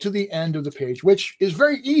will wait to the end of the page, which is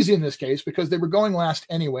very easy in this case because they were going last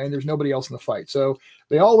anyway, and there's nobody else in the fight. So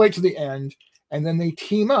they all wait to the end, and then they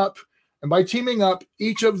team up. And by teaming up,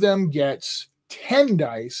 each of them gets 10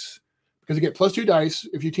 dice because they get plus 2 dice.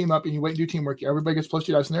 If you team up and you wait and do teamwork, everybody gets plus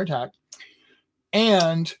 2 dice in their attack.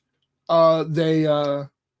 And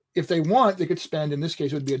if they want, they could spend, in this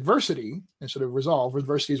case, it would be adversity instead of resolve.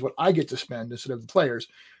 Adversity is what I get to spend instead of the players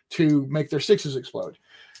to make their 6s explode.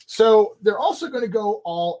 So they're also going to go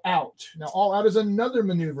all out. Now, all out is another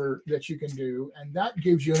maneuver that you can do, and that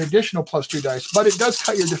gives you an additional plus 2 dice, but it does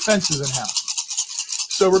cut your defenses in half.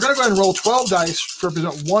 So we're going to go ahead and roll 12 dice to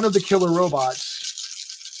represent one of the killer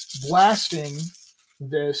robots blasting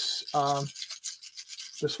this,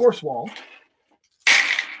 this force wall.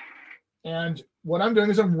 And what I'm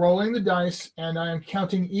doing is I'm rolling the dice and I am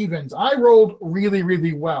counting evens. I rolled really,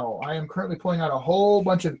 really well. I am currently pulling out a whole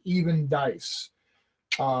bunch of even dice.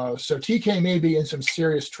 So TK may be in some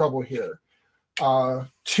serious trouble here.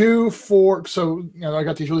 2, 4. So, I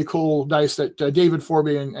got these really cool dice that David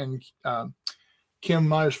Forby and Kim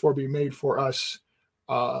Myers-Forby made for us.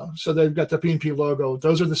 So they've got the P&P logo.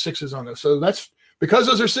 Those are the 6s on this. So that's because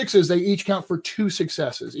those are 6s, they each count for 2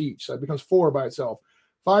 successes each. So it becomes 4 by itself.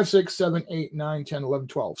 5, 6, 7, 8, 9, 10, 11,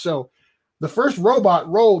 12. So The first robot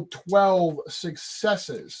rolled 12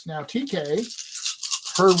 successes. Now, TK,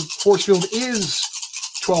 her force field is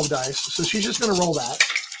 12 dice, so she's just going to roll that.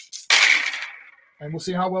 And we'll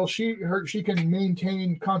see how well she can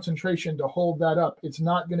maintain concentration to hold that up. It's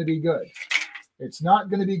not going to be good. It's not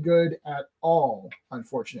going to be good at all,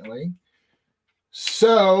 unfortunately.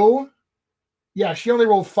 So, yeah, she only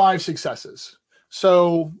rolled 5 successes.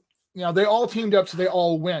 So, you know, they all teamed up, so they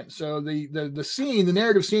all went. So the scene, the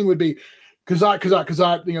narrative scene would be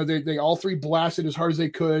Kazat, you know, they all three blasted as hard as they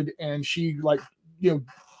could, and she, like, you know,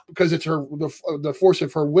 because it's the force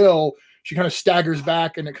of her will, she kind of staggers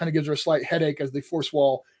back, and it kind of gives her a slight headache as the force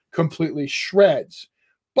wall completely shreds.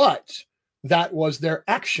 But that was their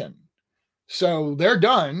action. So they're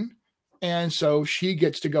done, and so she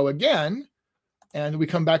gets to go again, and we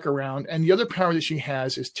come back around, and the other power that she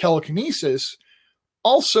has is telekinesis,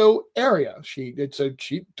 also area.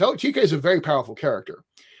 TK is a very powerful character.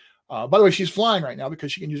 By the way, she's flying right now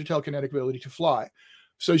because she can use her telekinetic ability to fly.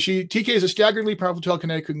 So TK is a staggeringly powerful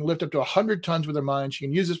telekinetic who can lift up to 100 tons with her mind. She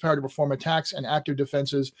can use this power to perform attacks and active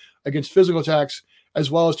defenses against physical attacks, as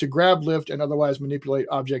well as to grab, lift, and otherwise manipulate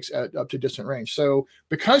objects at up to distant range. So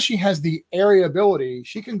because she has the area ability,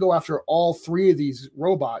 she can go after all 3 of these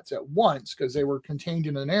robots at once because they were contained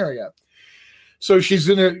in an area. So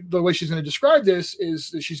the way she's gonna describe this is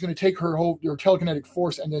that she's gonna take her telekinetic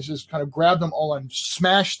force and then just kind of grab them all and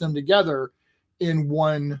smash them together in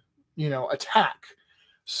one, you know, attack.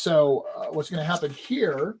 So what's going to happen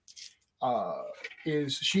here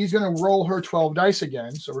is she's going to roll her 12 dice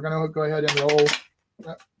again. So we're going to go ahead and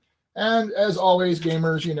roll. And as always,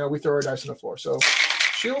 gamers, you know, we throw our dice on the floor. So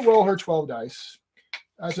she'll roll her 12 dice.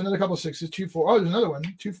 That's another couple of 6s, 2, 4. Oh, there's another one,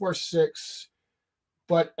 2, 4, 6.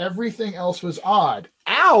 But everything else was odd.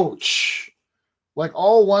 Ouch! Like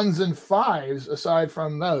all 1s and 5s aside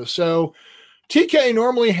from those. So TK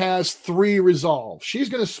normally has 3 resolve. She's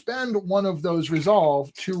going to spend one of those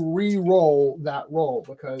resolve to re-roll that roll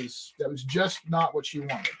because that was just not what she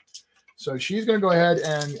wanted. So she's going to go ahead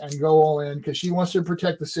and go all in because she wants to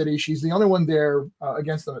protect the city. She's the only one there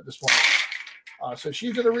against them at this point. So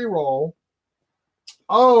she's going to re-roll.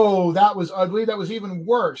 Oh, that was ugly. That was even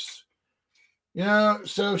worse. You know,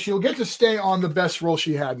 so she'll get to stay on the best roll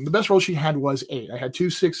she had. And the best roll she had was 8. I had 3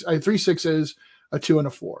 6s, a 2, and a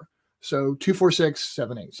 4. So 2, 4, 6,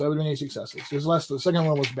 7, 8. So that would have been 8 successes. The second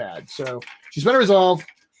one was bad. So she's been a resolve,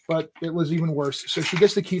 but it was even worse. So she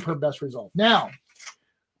gets to keep her best resolve. Now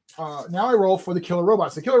I roll for the killer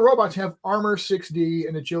robots. The killer robots have armor 6D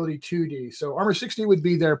and agility 2D. So armor 6D would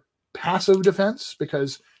be their passive defense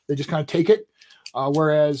because they just kind of take it,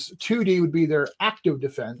 whereas 2D would be their active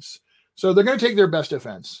defense. So they're going to take their best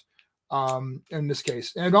defense. In this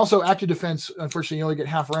case. And also active defense, unfortunately, you only get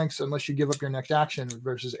half ranks unless you give up your next action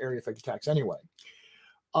versus area effect attacks anyway.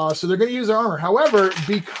 So they're going to use their armor. However,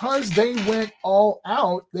 because they went all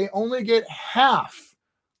out, they only get half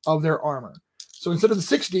of their armor. So instead of the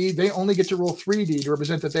 6D, they only get to roll 3D to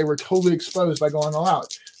represent that they were totally exposed by going all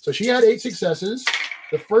out. So she had 8 successes.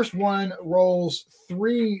 The first one rolls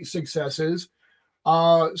 3 successes.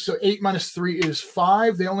 So 8 minus 3 is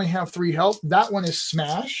 5. They only have 3 health. That one is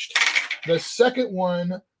smashed. The second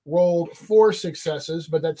one rolled 4 successes,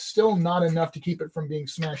 but that's still not enough to keep it from being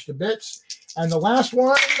smashed to bits. And the last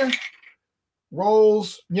one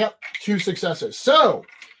rolls, 2 successes. So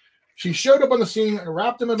she showed up on the scene and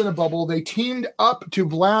wrapped them up in a bubble. They teamed up to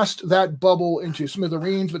blast that bubble into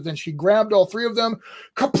smithereens, but then she grabbed all 3 of them,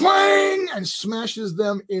 kaplang, and smashes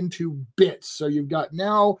them into bits. So you've got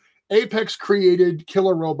now Apex created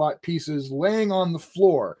killer robot pieces laying on the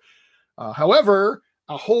floor. However,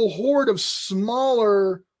 a whole horde of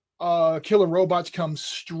smaller killer robots come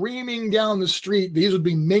streaming down the street. These would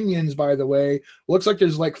be minions, by the way. Looks like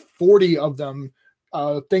there's like 40 of them.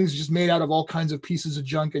 Things just made out of all kinds of pieces of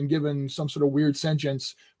junk and given some sort of weird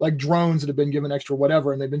sentience, like drones that have been given extra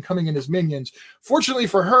whatever, and they've been coming in as minions. Fortunately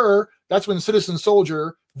for her, that's when Citizen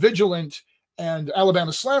Soldier, Vigilant, and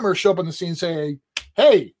Alabama Slammer show up on the scene and say,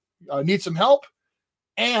 hey, need some help?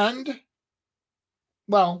 And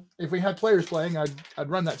well, if we had players playing, I'd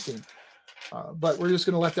run that scene. But we're just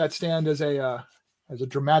going to let that stand as a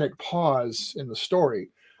dramatic pause in the story.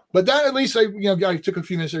 But that, at least, I took a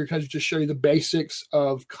few minutes there to kind of just show you the basics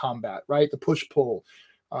of combat, right? The push-pull.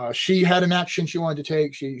 She had an action she wanted to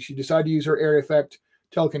take. She decided to use her area effect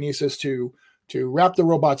telekinesis to wrap the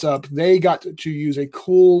robots up. They got to use a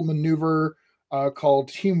cool maneuver called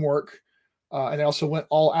teamwork. And they also went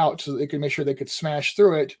all out so that they could make sure they could smash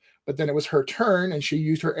through it. but then it was her turn and she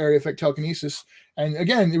used her area effect telekinesis. And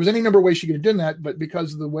again, there was any number of ways she could have done that, but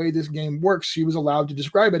because of the way this game works, she was allowed to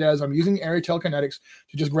describe it as, I'm using area telekinetics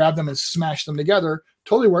to just grab them and smash them together.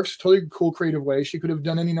 Totally works, totally cool, creative way. She could have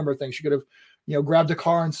done any number of things. She could have, grabbed a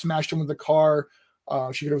car and smashed them with the car.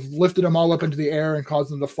 She could have lifted them all up into the air and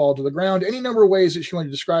caused them to fall to the ground. Any number of ways that she wanted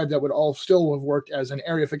to describe that would all still have worked as an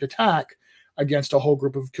area effect attack against a whole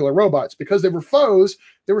group of killer robots. Because they were foes,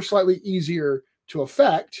 they were slightly easier to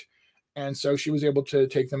affect, and so she was able to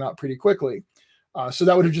take them out pretty quickly. So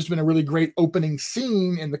that would have just been a really great opening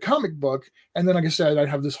scene in the comic book. And then, like I said, I'd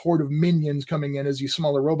have this horde of minions coming in as these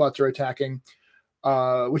smaller robots are attacking,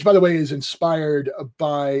 which, by the way, is inspired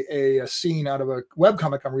by a scene out of a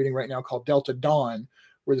webcomic I'm reading right now called Delta Dawn,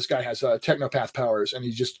 where this guy has technopath powers, and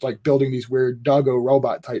he's just like building these weird doggo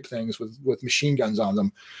robot type things with machine guns on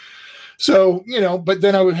them. So, but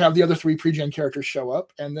then I would have the other 3 pre-gen characters show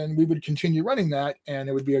up, and then we would continue running that, and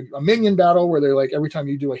it would be a minion battle where they're like, every time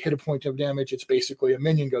you do hit a point of damage, it's basically a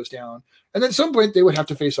minion goes down. And then at some point, they would have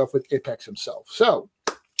to face off with Apex himself. So,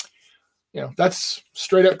 that's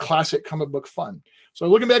straight up classic comic book fun. So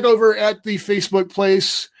looking back over at the Facebook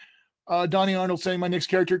place, Donnie Arnold saying, my next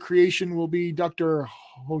character creation will be Dr.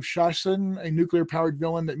 Hoshashin, a nuclear-powered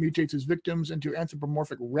villain that mutates his victims into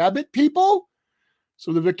anthropomorphic rabbit people.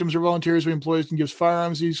 So the victims are volunteers we employs and gives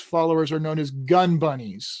firearms. These followers are known as gun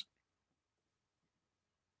bunnies.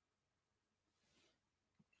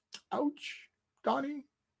 Ouch, Donnie.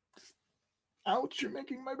 Ouch, you're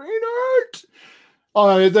making my brain hurt.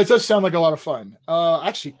 Oh, that does sound like a lot of fun.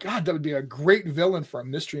 Actually, God, that would be a great villain for a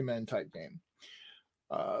Mystery Men type game.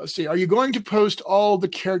 Let's see. Are you going to post all the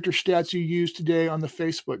character stats you used today on the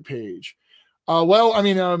Facebook page? Well, I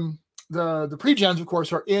mean, the pre-gens, of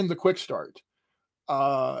course, are in the quick start.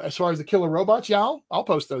 As far as the killer robots, yeah, I'll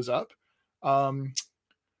post those up.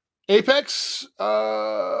 Apex, yeah,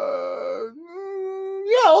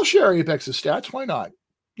 I'll share Apex's stats. Why not?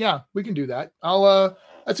 Yeah, we can do that.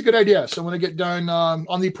 That's a good idea. So when I get done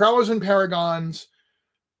on the Prowlers and Paragons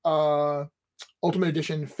Ultimate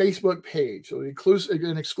Edition Facebook page, so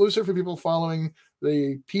an exclusive for people following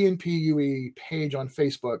the PNPUE page on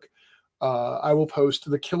Facebook, I will post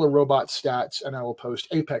the killer robot stats, and I will post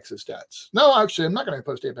Apex's stats. No, actually, I'm not going to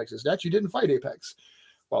post Apex's stats. You didn't fight Apex.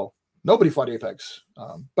 Well, nobody fought Apex.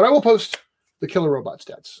 But I will post the killer robot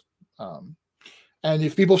stats. And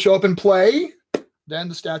if people show up and play, then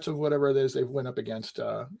the stats of whatever it is they've went up against,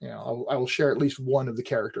 I will share at least one of the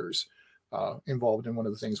characters involved in one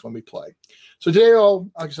of the things when we play. So today,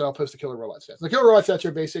 like I said, I'll post the killer robot stats. The killer robot stats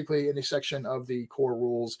are basically in a section of the core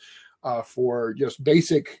rules for just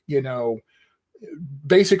basic,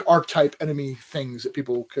 basic archetype enemy things that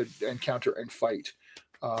people could encounter and fight,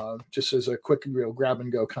 just as a quick, grab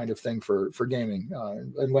and go kind of thing for gaming.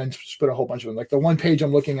 And Len put a whole bunch of them. Like the one page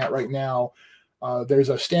I'm looking at right now, there's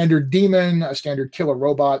a standard demon, a standard killer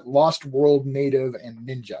robot, lost world native, and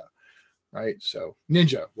ninja. Right? So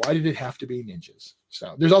ninja. Why did it have to be ninjas?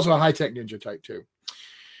 So there's also a high-tech ninja type too.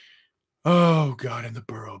 Oh, God, and the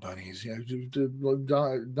burrow bunnies. Yeah,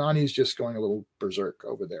 Donnie's just going a little berserk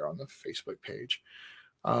over there on the Facebook page.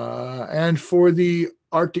 And for the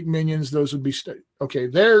Arctic minions, those would be... okay,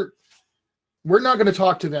 we're not going to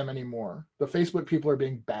talk to them anymore. The Facebook people are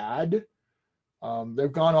being bad.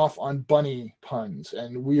 They've gone off on bunny puns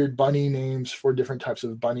and weird bunny names for different types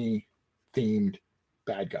of bunny-themed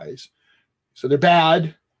bad guys. So they're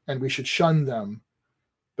bad, and we should shun them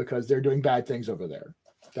because they're doing bad things over there.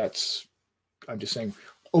 I'm just saying,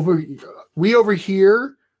 over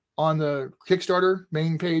here on the Kickstarter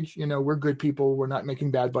main page, we're good people. We're not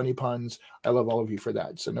making bad bunny puns. I love all of you for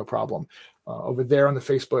that, so no problem. Over there on the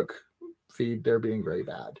Facebook feed, they're being very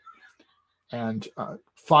bad. And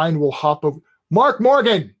Fine will hop over. Mark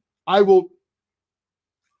Morgan, don't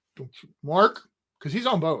you, Mark, because he's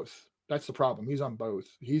on both. That's the problem. He's on both.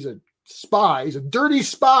 He's a spy. He's a dirty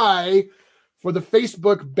spy for the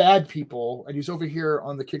Facebook bad people, and he's over here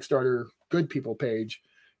on the Kickstarter good people page,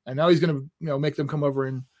 and now he's going to make them come over.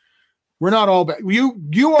 And we're not all bad.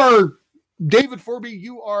 You are David Forby.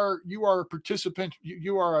 You are a participant.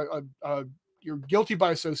 You're guilty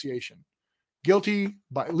by association. Guilty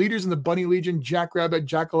by leaders in the Bunny Legion, Jackrabbit,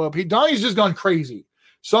 Jackalope. Donnie's just gone crazy.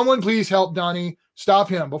 Someone please help Donnie. Stop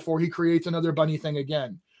him before he creates another bunny thing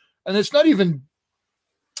again. And it's not even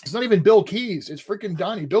Bill Keys. It's freaking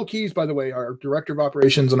Donnie. Bill Keys, by the way, our director of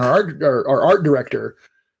operations and our art director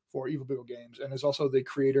for Evil Beagle Games, and is also the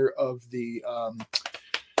creator of the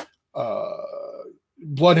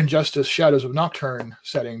Blood and Justice Shadows of Nocturne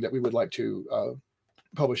setting that we would like to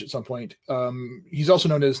publish at some point. He's also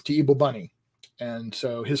known as the Evil Bunny. And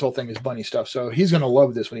so his whole thing is bunny stuff. So he's going to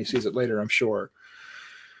love this when he sees it later, I'm sure.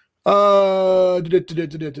 Oh,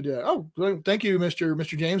 thank you,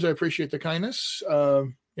 Mr. James. I appreciate the kindness. Like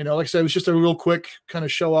I said, it was just a real quick kind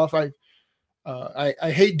of show off.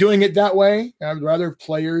 I hate doing it that way. I'd rather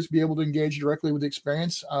players be able to engage directly with the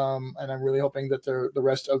experience. And I'm really hoping that the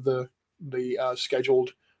rest of the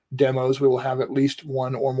scheduled demos, we will have at least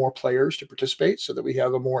one or more players to participate so that we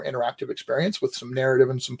have a more interactive experience with some narrative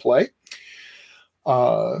and some play.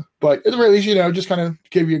 But at the very least, just kind of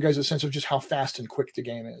give you guys a sense of just how fast and quick the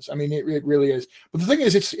game is. I mean, it really is. But the thing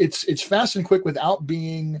is, it's fast and quick without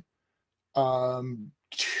being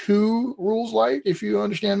too rules light, if you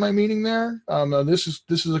understand my meaning there. This is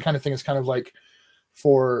the kind of thing that's kind of like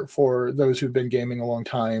for those who've been gaming a long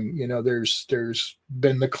time. There's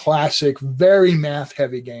been the classic, very math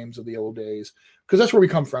heavy games of the old days, because that's where we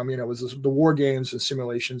come from. It was the war games and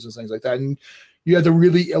simulations and things like that, and you had the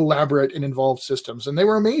really elaborate and involved systems, and they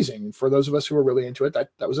were amazing for those of us who were really into it. That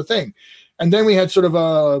was a thing. And then we had sort of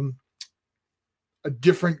a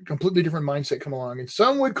completely different mindset come along, and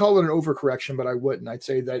some would call it an overcorrection, but I wouldn't. I'd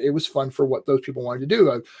say that it was fun for what those people wanted to do.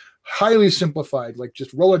 A highly simplified, like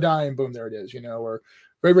just roll a die and boom, there it is, or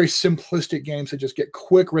very, very simplistic games that just get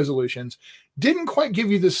quick resolutions. Didn't quite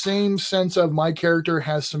give you the same sense of my character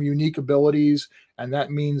has some unique abilities, and that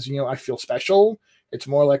means, I feel special. It's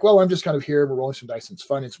more like, well, I'm just kind of here, we're rolling some dice, and it's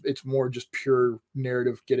fun. It's more just pure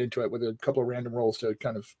narrative, get into it with a couple of random rolls to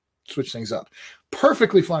kind of switch things up.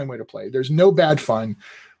 Perfectly fine way to play. There's no bad fun,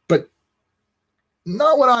 but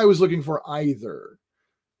not what I was looking for either.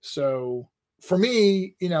 So for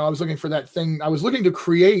me, I was looking for that thing. I was looking to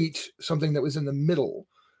create something that was in the middle,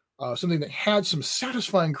 something that had some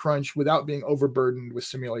satisfying crunch without being overburdened with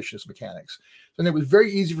simulations mechanics. And it was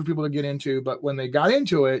very easy for people to get into, but when they got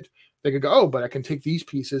into it, they could go, oh, but I can take these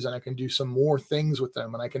pieces and I can do some more things with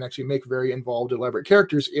them, and I can actually make very involved, elaborate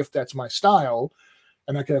characters if that's my style.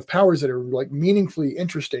 And I can have powers that are like meaningfully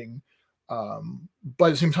interesting. But at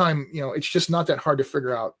the same time, it's just not that hard to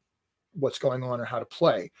figure out what's going on or how to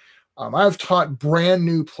play. I've taught brand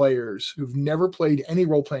new players who've never played any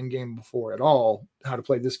role-playing game before at all how to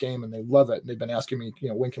play this game, and they love it. And they've been asking me,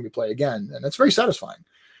 when can we play again? And that's very satisfying.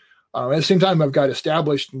 At the same time, I've got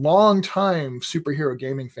established long-time superhero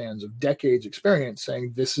gaming fans of decades experience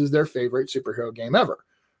saying this is their favorite superhero game ever.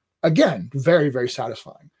 Again, very, very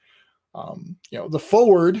satisfying. The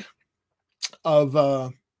forward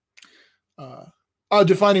of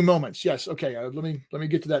defining moments. Yes. Okay. Let me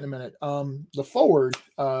get to that in a minute. The forward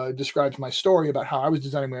describes my story about how I was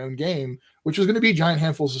designing my own game, which was going to be giant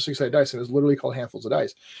handfuls of 6-sided dice. It was literally called Handfuls of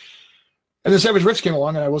Dice. And then Savage Ricks came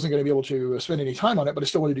along, and I wasn't going to be able to spend any time on it, but I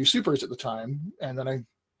still wanted to do supers at the time. And then I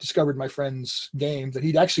discovered my friend's game that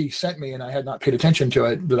he'd actually sent me, and I had not paid attention to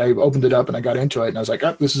it, but I opened it up and I got into it, and I was like,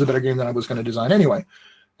 oh, this is a better game than I was going to design anyway.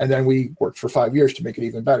 And then we worked for 5 years to make it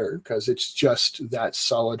even better, because it's just that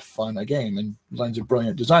solid fun a game, and Len's a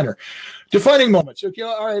brilliant designer. Defining moments. Okay,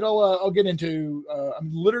 all right, I'll get into.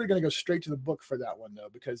 I'm literally going to go straight to the book for that one, though,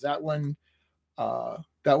 because that one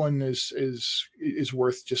is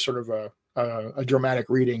worth just sort of a dramatic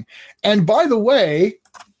reading. And by the way,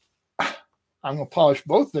 I'm going to polish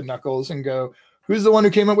both the knuckles and go, who's the one who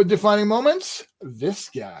came up with defining moments? This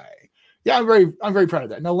guy. Yeah, I'm very proud of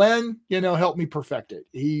that. Now, Len, helped me perfect it.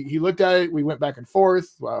 He looked at it. We went back and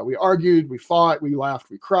forth. We argued. We fought. We laughed.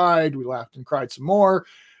 We cried. We laughed and cried some more.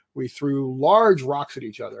 We threw large rocks at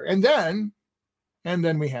each other, and then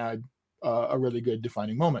we had a really good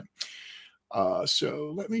defining moment.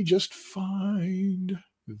 So let me just find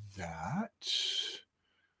that.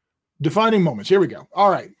 Defining moments. Here we go.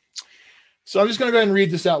 All right. So I'm just going to go ahead and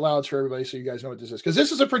read this out loud for everybody so you guys know what this is, because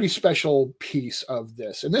this is a pretty special piece of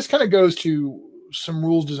this. And this kind of goes to some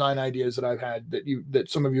rules design ideas that I've had that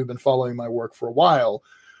some of you have been following my work for a while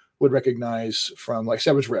would recognize from, like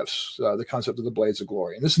Savage Riffs, the concept of the Blades of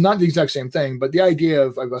Glory. And this is not the exact same thing, but the idea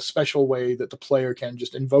of a special way that the player can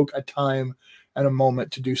just invoke a time and a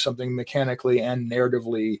moment to do something mechanically and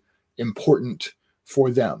narratively important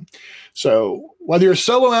for them. So whether you're a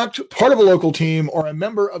solo act, part of a local team, or a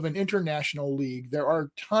member of an international league, there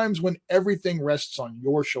are times when everything rests on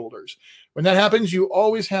your shoulders. When that happens, you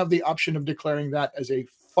always have the option of declaring that as a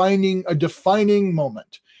defining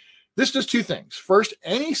moment. This does two things. First,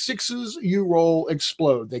 any sixes you roll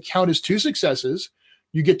explode. They count as two successes.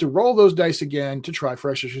 You get to roll those dice again to try for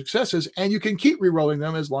extra successes, and you can keep re-rolling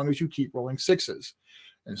them as long as you keep rolling sixes.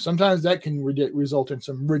 And sometimes that can result in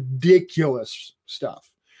some ridiculous stuff.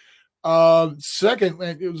 Second,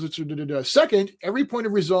 every point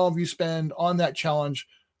of resolve you spend on that challenge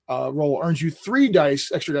roll earns you 3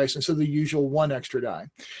 extra dice instead of the usual 1 extra die.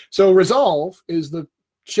 So resolve is the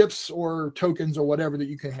chips or tokens or whatever that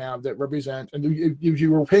you can have that represent. And if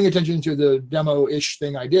you were paying attention to the demo-ish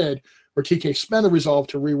thing I did, where TK spent a resolve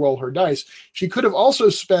to re-roll her dice, she could have also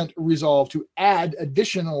spent a resolve to add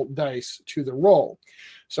additional dice to the roll.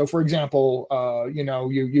 So, for example,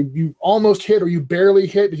 you almost hit or you barely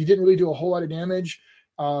hit, but you didn't really do a whole lot of damage.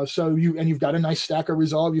 So you've got a nice stack of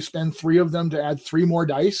resolve. You spend 3 of them to add 3 more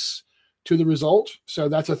dice to the result. So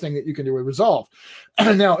that's a thing that you can do with resolve.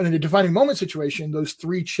 Now, in a defining moment situation, those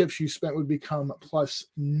 3 chips you spent would become plus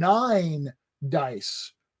 9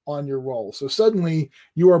 dice on your roll. So suddenly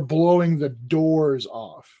you are blowing the doors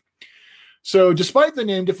off. So despite the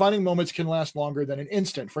name, defining moments can last longer than an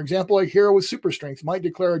instant. For example, a hero with super strength might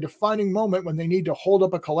declare a defining moment when they need to hold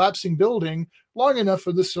up a collapsing building long enough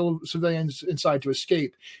for the civilians inside to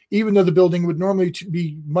escape, even though the building would normally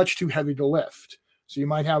be much too heavy to lift. So you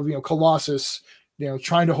might have, Colossus,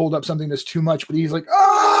 trying to hold up something that's too much, but he's like,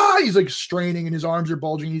 he's like straining and his arms are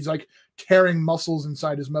bulging. He's like tearing muscles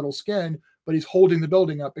inside his metal skin, but he's holding the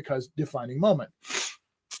building up because defining moment.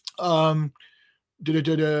 Similarly,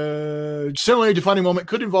 a defining moment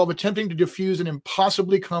could involve attempting to defuse an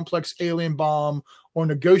impossibly complex alien bomb or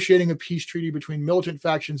negotiating a peace treaty between militant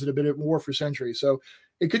factions that have been at war for centuries. So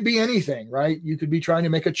it could be anything, right? You could be trying to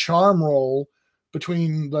make a charm roll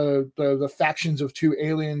between the factions of 2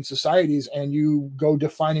 alien societies, and you go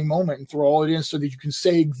defining moment and throw all it in so that you can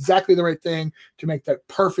say exactly the right thing to make that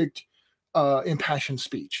perfect impassioned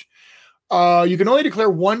speech. You can only declare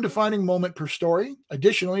 1 defining moment per story.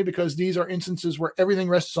 Additionally, because these are instances where everything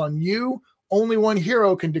rests on you, only 1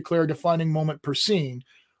 hero can declare a defining moment per scene.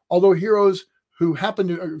 Although heroes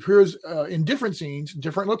in different scenes,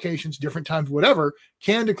 different locations, different times, whatever,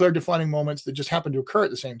 can declare defining moments that just happen to occur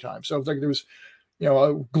at the same time. So if there was,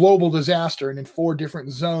 a global disaster, and in 4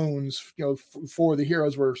 different zones, 4 of the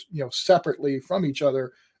heroes were, separately from each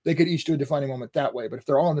other, they could each do a defining moment that way. But if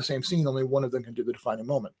they're all in the same scene, only one of them can do the defining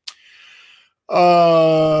moment.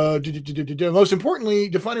 Most importantly,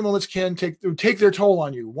 defining moments can take their toll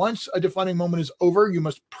on you. Once a defining moment is over, you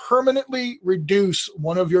must permanently reduce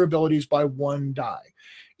one of your abilities by 1 die.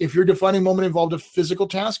 If your defining moment involved a physical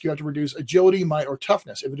task, you have to reduce agility, might, or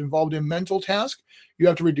toughness. If it involved a mental task, you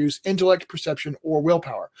have to reduce intellect, perception, or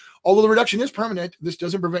willpower. Although the reduction is permanent, this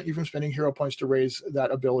doesn't prevent you from spending hero points to raise that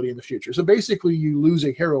ability in the future. So basically, you lose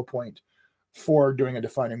a hero point for doing a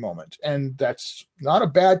defining moment. And that's not a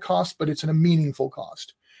bad cost, but it's a meaningful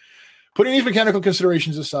cost. Putting these mechanical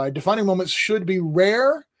considerations aside, defining moments should be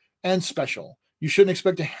rare and special. You shouldn't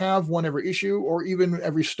expect to have one every issue or even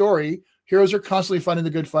every story. Heroes are constantly fighting the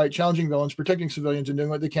good fight, challenging villains, protecting civilians, and doing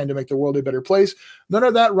what they can to make the world a better place. None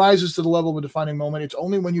of that rises to the level of a defining moment. It's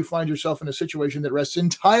only when you find yourself in a situation that rests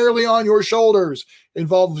entirely on your shoulders,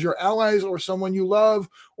 involves your allies or someone you love,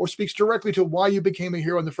 or speaks directly to why you became a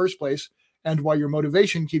hero in the first place, and why your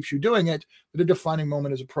motivation keeps you doing it, that a defining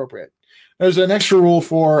moment is appropriate. There's an extra rule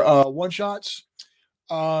for one-shots.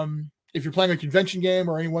 If you're playing a convention game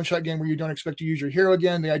or any one-shot game where you don't expect to use your hero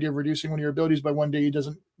again, the idea of reducing one of your abilities by 1 day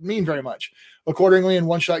doesn't mean very much. Accordingly, in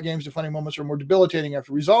one-shot games, defining moments are more debilitating.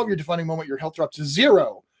 After you resolve your defining moment, your health drops to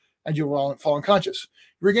 0, and you'll fall unconscious.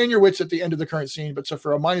 You regain your wits at the end of the current scene, but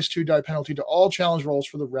suffer a -2 die penalty to all challenge rolls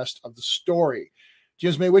for the rest of the story.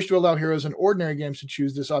 GMs may wish to allow heroes in ordinary games to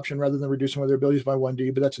choose this option rather than reducing one of their abilities by 1d,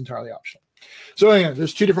 but that's entirely optional. So again,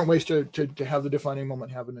 there's 2 different ways to have the defining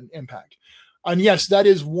moment have an impact. And yes, that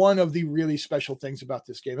is one of the really special things about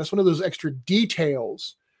this game. That's one of those extra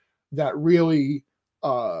details that really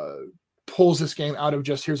pulls this game out of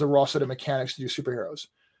just here's a raw set of mechanics to do superheroes.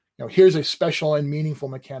 Here's a special and meaningful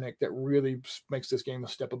mechanic that really makes this game a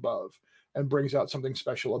step above and brings out something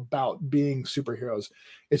special about being superheroes.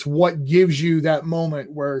 It's what gives you that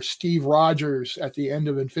moment where Steve Rogers at the end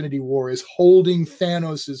of Infinity War is holding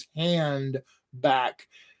Thanos' hand back,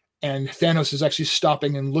 and Thanos is actually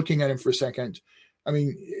stopping and looking at him for a second. I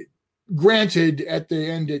mean, granted, at the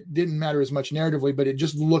end, it didn't matter as much narratively, but it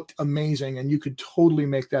just looked amazing, and you could totally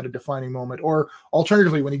make that a defining moment. Or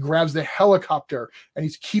alternatively, when he grabs the helicopter and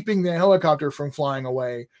he's keeping the helicopter from flying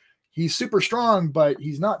away, he's super strong, but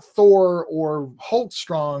he's not Thor or Hulk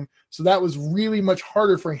strong. So that was really much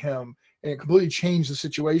harder for him, and it completely changed the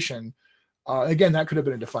situation. Again, that could have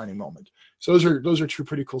been a defining moment. So those are 2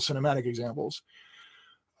 pretty cool cinematic examples.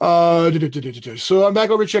 So I'm back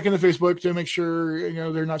over checking the Facebook to make sure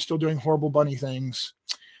they're not still doing horrible bunny things.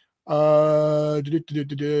 Simple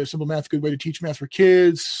math, good way to teach math for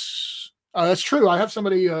kids. That's true. I have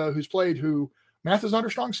somebody who's played who math is not her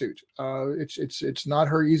strong suit. It's not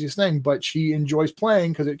her easiest thing, but she enjoys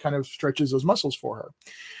playing because it kind of stretches those muscles for her.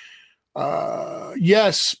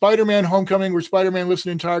 Yes, Spider-Man Homecoming, where Spider-Man lifts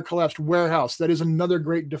an entire collapsed warehouse. That is another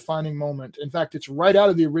great defining moment. In fact, it's right out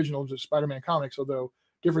of the original Spider-Man comics, although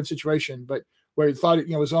different situation, but where he thought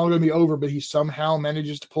it was all going to be over, but he somehow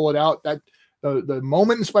manages to pull it out. That the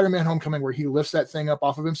moment in Spider-Man Homecoming where he lifts that thing up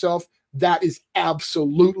off of himself, that is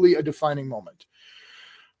absolutely a defining moment.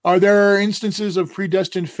 Are there instances of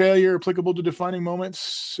predestined failure applicable to defining moments?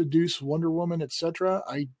 Seduce, Wonder Woman, etc.?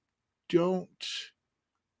 I don't.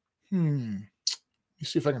 Let me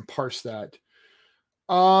see if I can parse that.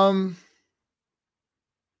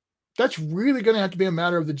 That's really going to have to be a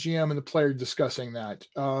matter of the GM and the player discussing that.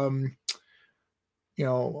 As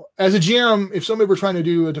a GM, if somebody were trying to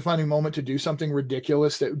do a defining moment to do something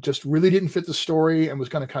ridiculous that just really didn't fit the story and was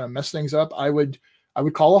going to kind of mess things up, I would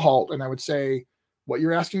call a halt and I would say, what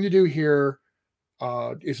you're asking to do here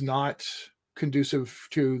is not conducive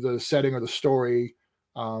to the setting or the story.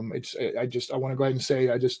 I want to go ahead and say,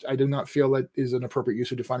 I do not feel that is an appropriate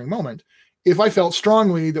use of defining moment. If I felt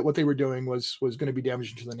strongly that what they were doing was going to be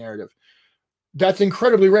damaging to the narrative. That's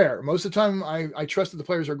incredibly rare. Most of the time, I trust that the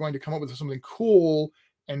players are going to come up with something cool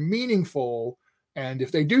and meaningful. And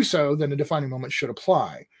if they do so, then a defining moment should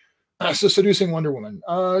apply. So seducing Wonder Woman.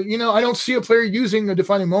 I don't see a player using a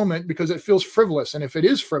defining moment because it feels frivolous. And if it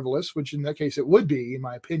is frivolous, which in that case it would be, in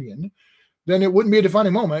my opinion, then it wouldn't be a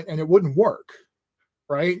defining moment and it wouldn't work.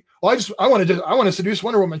 Right? Well, I want to seduce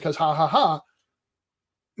Wonder Woman because ha ha ha.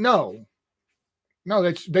 No,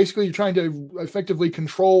 that's basically you're trying to effectively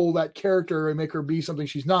control that character and make her be something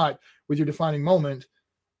she's not with your defining moment.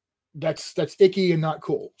 That's icky and not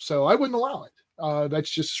cool. So I wouldn't allow it. That's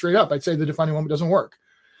just straight up. I'd say the defining moment doesn't work.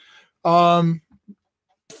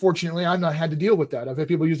 Fortunately, I've not had to deal with that. I've had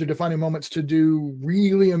people use their defining moments to do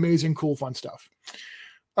really amazing, cool, fun stuff.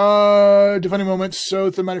 Defining moments, so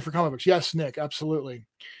thematic for comic books. Yes, Nick, absolutely.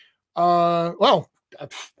 Wow,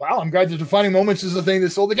 I'm glad the defining moments is the thing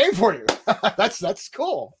that sold the game for you. That's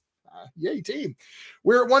cool. Yay, team.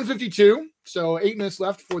 We're at 1:52, so 8 minutes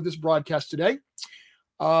left for this broadcast today.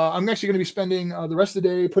 I'm actually going to be spending the rest of the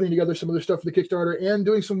day putting together some other stuff for the Kickstarter and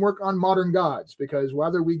doing some work on Modern Gods, because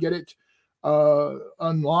whether we get it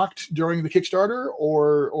unlocked during the Kickstarter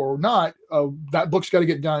or not, that book's got to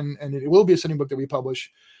get done, and it will be a setting book that we publish.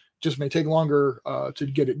 Just may take longer to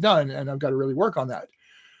get it done, and I've got to really work on that.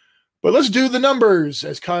 But let's do the numbers,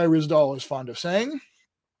 as Kai Rizdal is fond of saying.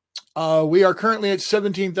 We are currently at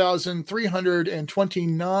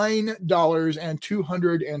 $17,329 and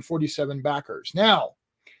 247 backers. Now,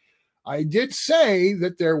 I did say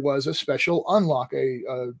that there was a special unlock,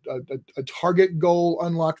 a target goal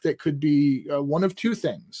unlock that could be one of two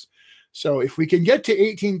things. So if we can get to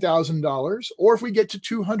 $18,000 or if we get to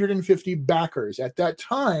 250 backers, at that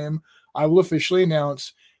time, I will officially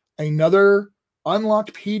announce another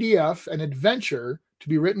unlocked PDF, an adventure to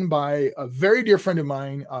be written by a very dear friend of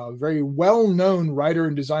mine, a very well-known writer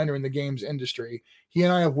and designer in the games industry. He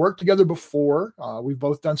and I have worked together before. We've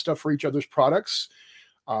both done stuff for each other's products.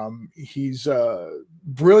 He's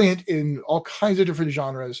brilliant in all kinds of different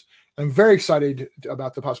genres. I'm very excited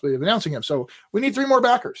about the possibility of announcing him. So we need 3 more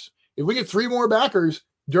backers. If we get 3 more backers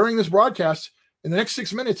during this broadcast, in the next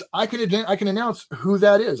 6 minutes, I can announce who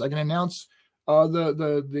that is. I can announce I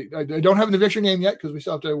don't have an adventure name yet because we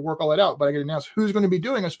still have to work all that out, but I can announce who's going to be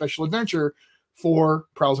doing a special adventure for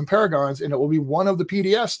Prowlers Paragons, and it will be one of the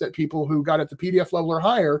PDFs that people who got at the PDF level or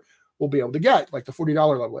higher will be able to get, like the $40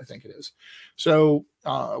 level, I think it is. So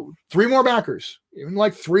 3 more backers, even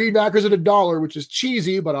like 3 backers at $1, which is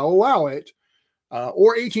cheesy, but I'll allow it,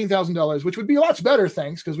 or $18,000, which would be lots better,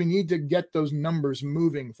 thanks, because we need to get those numbers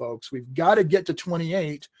moving, folks. We've got to get to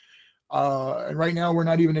 28. And right now we're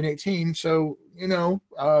not even at 18. So,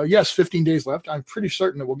 yes, 15 days left. I'm pretty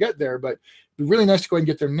certain that we'll get there, but it'd be really nice to go ahead and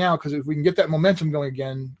get there now, because if we can get that momentum going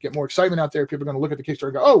again, get more excitement out there, people are going to look at the Kickstarter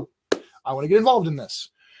and go, oh, I want to get involved in this.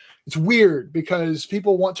 It's weird because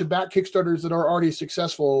people want to back Kickstarters that are already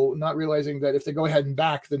successful, not realizing that if they go ahead and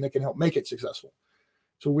back, then they can help make it successful.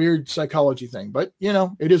 It's a weird psychology thing, but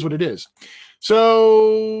it is what it is.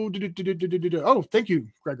 So, oh, thank you,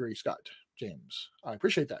 Gregory Scott James. I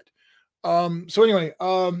appreciate that. So anyway,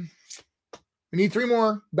 we need 3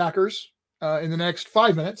 more backers in the next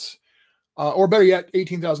 5 minutes, or better yet,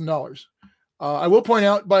 $18,000. I will point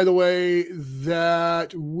out, by the way,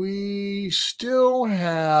 that we still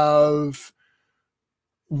have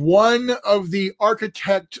one of the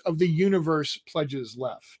Architect of the Universe pledges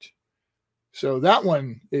left. So that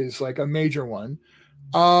one is like a major one.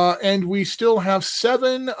 And we still have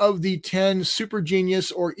 7 of the 10 super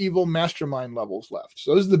genius or evil mastermind levels left.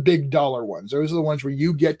 So those are the big dollar ones. Those are the ones where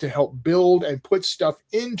you get to help build and put stuff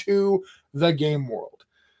into the game world.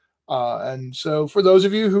 And so for those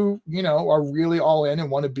of you who, you know, are really all in and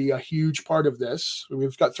want to be a huge part of this,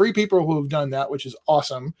 we've got 3 people who have done that, which is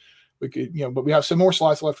awesome. We could, you know, but we have some more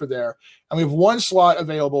slots left for there. And we have 1 slot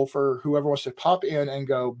available for whoever wants to pop in and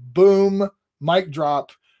go, boom, mic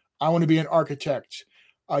drop. I want to be an architect.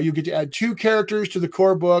 You get to add 2 characters to the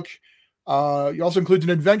core book. You also include an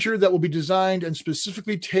adventure that will be designed and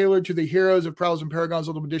specifically tailored to the heroes of Prowlers and Paragons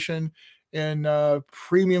Ultimate Edition in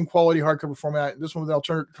premium quality hardcover format. This one with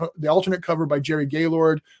the alternate cover by Jerry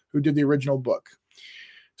Gaylord, who did the original book.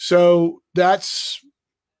 So that's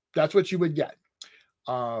what you would get.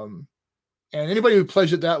 And anybody who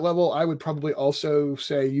pledged at that level, I would probably also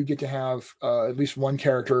say you get to have at least 1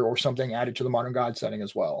 character or something added to the Modern God setting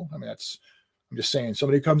as well. I mean, I'm just saying,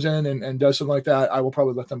 somebody comes in and does something like that, I will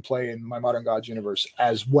probably let them play in my Modern Gods universe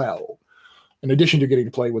as well, in addition to getting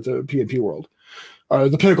to play with the PNP world.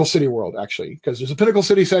 The Pinnacle City world, actually, because there's a Pinnacle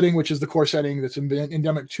City setting, which is the core setting that's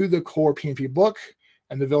endemic to the core PNP book,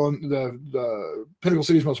 and the Pinnacle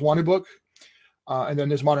City's Most Wanted book. And then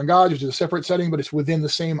there's Modern Gods, which is a separate setting, but it's within the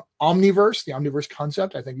same omniverse, the omniverse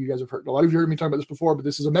concept. I think you guys have heard, a lot of you heard me talk about this before, but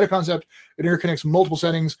this is a meta concept. It interconnects multiple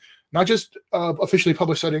settings, not just officially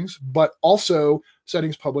published settings, but also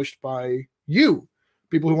settings published by you,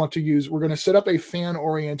 people who want to use. We're going to set up a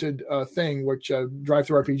fan-oriented thing, which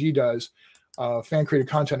Drive-Thru RPG does. Fan-created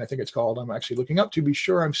content, I think it's called. I'm actually looking up to be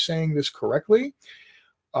sure I'm saying this correctly.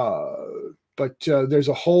 But there's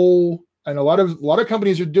a whole... And a lot of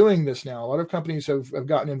companies are doing this now. A lot of companies have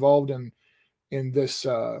gotten involved in this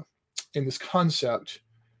concept.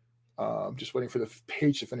 I'm just waiting for the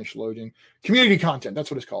page to finish loading. Community content,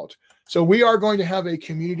 that's what it's called. So we are going to have a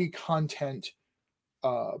community content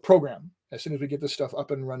program as soon as we get this stuff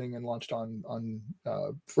up and running and launched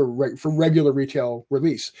for regular retail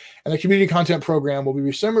release. And the community content program will be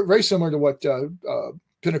very similar to what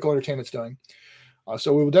Pinnacle Entertainment's doing.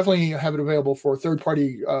 So we will definitely have it available for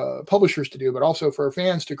third-party publishers to do, but also for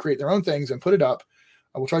fans to create their own things and put it up.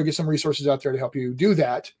 We'll try to get some resources out there to help you do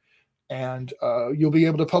that. And you'll be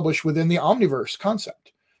able to publish within the Omniverse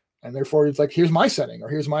concept. And therefore, it's like, here's my setting, or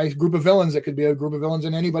here's my group of villains. That could be a group of villains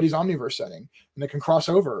in anybody's Omniverse setting. And they can cross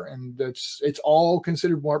over. And it's all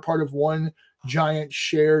considered more part of one giant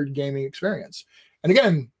shared gaming experience. And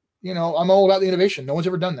again, you know, I'm all about the innovation. No one's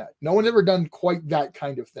ever done that. No one's ever done quite that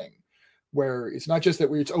kind of thing, where it's not just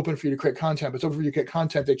that it's open for you to create content, but it's open for you to create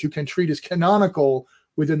content that you can treat as canonical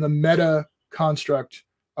within the meta construct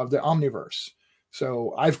of the Omniverse.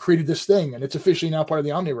 So I've created this thing, and it's officially now part of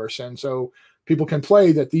the Omniverse. And so people can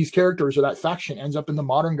play that these characters or that faction ends up in the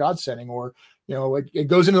Modern God setting, or, you know, it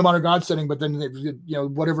goes into the Modern God setting, but then, you know,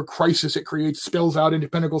 whatever crisis it creates spills out into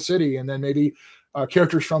Pinnacle City. And then maybe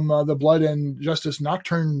characters from the Blood and Justice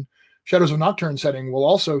Nocturne, Shadows of Nocturne setting will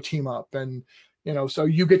also team up. And, you know, so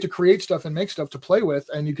you get to create stuff and make stuff to play with,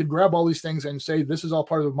 and you could grab all these things and say, this is all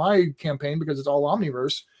part of my campaign because it's all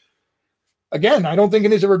Omniverse. Again, I don't think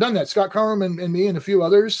anybody's ever done that. Scott Carm and me and a few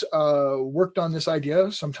others worked on this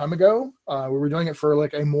idea some time ago. We were doing it for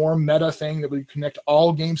like a more meta thing that would connect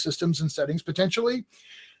all game systems and settings potentially.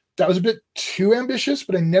 That was a bit too ambitious,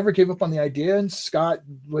 but I never gave up on the idea. And Scott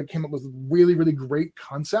came up with really, really great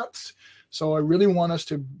concepts. So I really want us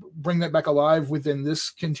to bring that back alive within this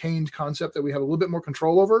contained concept that we have a little bit more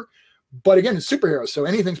control over. But again, it's superheroes, so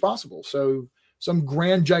anything's possible. So some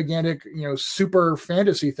grand, gigantic, you know, super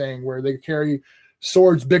fantasy thing where they carry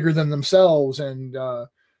swords bigger than themselves and,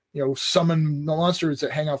 you know, summon the monsters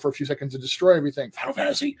that hang out for a few seconds and destroy everything. Final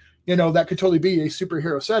Fantasy, you know, that could totally be a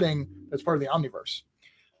superhero setting that's part of the Omniverse.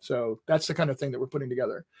 So that's the kind of thing that we're putting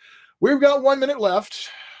together. We've got 1 minute left.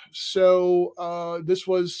 So this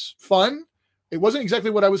was fun. It wasn't exactly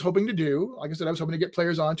what I was hoping to do. Like I said, I was hoping to get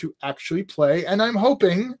players on to actually play. And I'm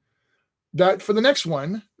hoping that for the next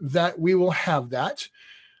one, that we will have that.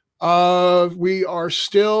 We are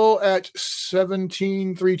still at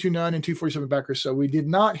 17,329 and 247 backers. So we did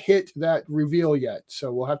not hit that reveal yet.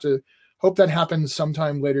 So we'll have to hope that happens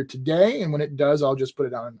sometime later today. And when it does, I'll just put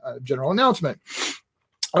it on a general announcement.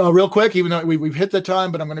 Real quick, even though we've hit the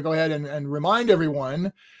time, but I'm going to go ahead and remind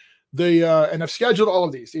everyone. And I've scheduled all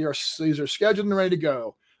of these. These are scheduled and ready to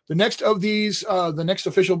go. The next of these, the next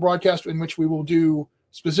official broadcast in which we will do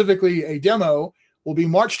specifically a demo will be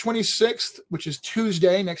March 26th, which is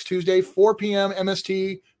Tuesday, next Tuesday, 4 p.m.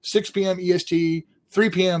 MST, 6 p.m. EST, 3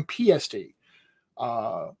 p.m. PST.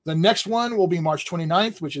 The next one will be March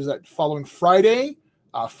 29th, which is that following Friday,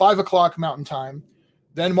 5 o'clock Mountain Time.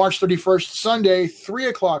 Then March 31st, Sunday, 3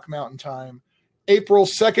 o'clock Mountain Time. April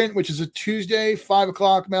 2nd, which is a Tuesday, 5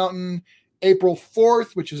 o'clock Mountain. April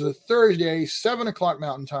 4th, which is a Thursday, 7 o'clock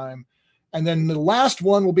Mountain Time. And then the last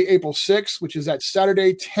one will be April 6th, which is that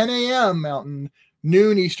Saturday, 10 a.m. Mountain,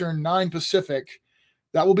 noon Eastern, 9 Pacific.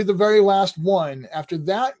 That will be the very last one. After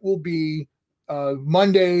that will be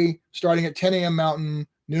Monday, starting at 10 a.m. Mountain,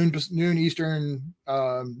 noon Eastern,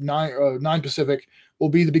 9 Pacific, will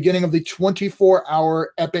be the beginning of the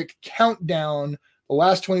 24-hour epic countdown, the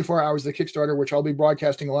last 24 hours of the Kickstarter, which I'll be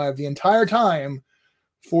broadcasting live the entire time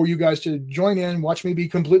for you guys to join in, watch me be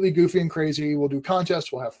completely goofy and crazy. We'll do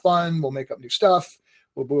contests, we'll have fun, we'll make up new stuff.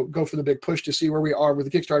 We'll go for the big push to see where we are with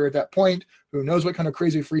the Kickstarter at that point. Who knows what kind of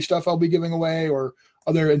crazy free stuff I'll be giving away or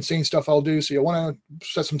other insane stuff I'll do. So you'll want to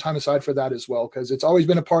set some time aside for that as well, because it's always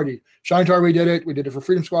been a party. Shintar, we did it. We did it for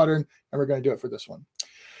Freedom Squadron, and we're going to do it for this one.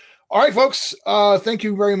 All right, folks. Thank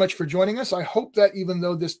you very much for joining us. I hope that even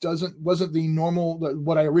though this wasn't the normal,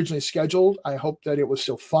 what I originally scheduled, I hope that it was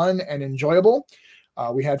still fun and enjoyable.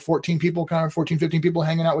 We had 14, 15 people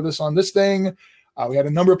hanging out with us on this thing. We had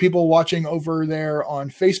a number of people watching over there on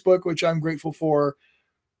Facebook, which I'm grateful for.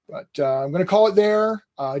 But I'm going to call it there.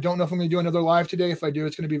 I don't know if I'm going to do another live today. If I do,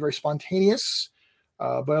 it's going to be very spontaneous.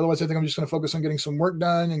 But otherwise, I think I'm just going to focus on getting some work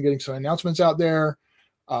done and getting some announcements out there.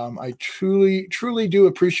 I truly, truly do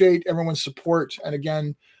appreciate everyone's support. And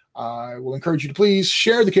again, I will encourage you to please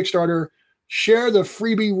share the Kickstarter, share the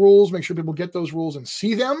freebie rules, make sure people get those rules and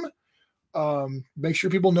see them. Make sure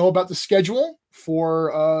people know about the schedule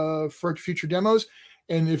for future demos.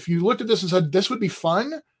 And if you looked at this and said, this would be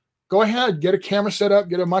fun, go ahead, get a camera set up,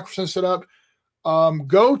 get a microphone set up.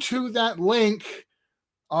 Go to that link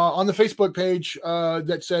on the Facebook page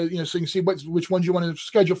that says, so you can see which ones you want to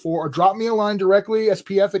schedule for, or drop me a line directly,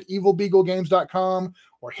 spf@evilbeaglegames.com,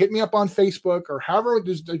 or hit me up on Facebook, or however.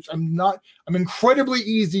 I'm incredibly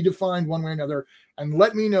easy to find one way or another, and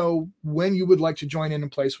let me know when you would like to join in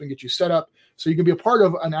place. We can get you set up so you can be a part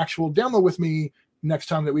of an actual demo with me next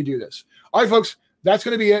time that we do this. All right, folks, that's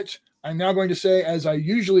going to be it. I'm now going to say, as I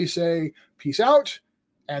usually say, peace out,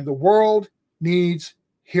 and the world needs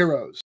heroes.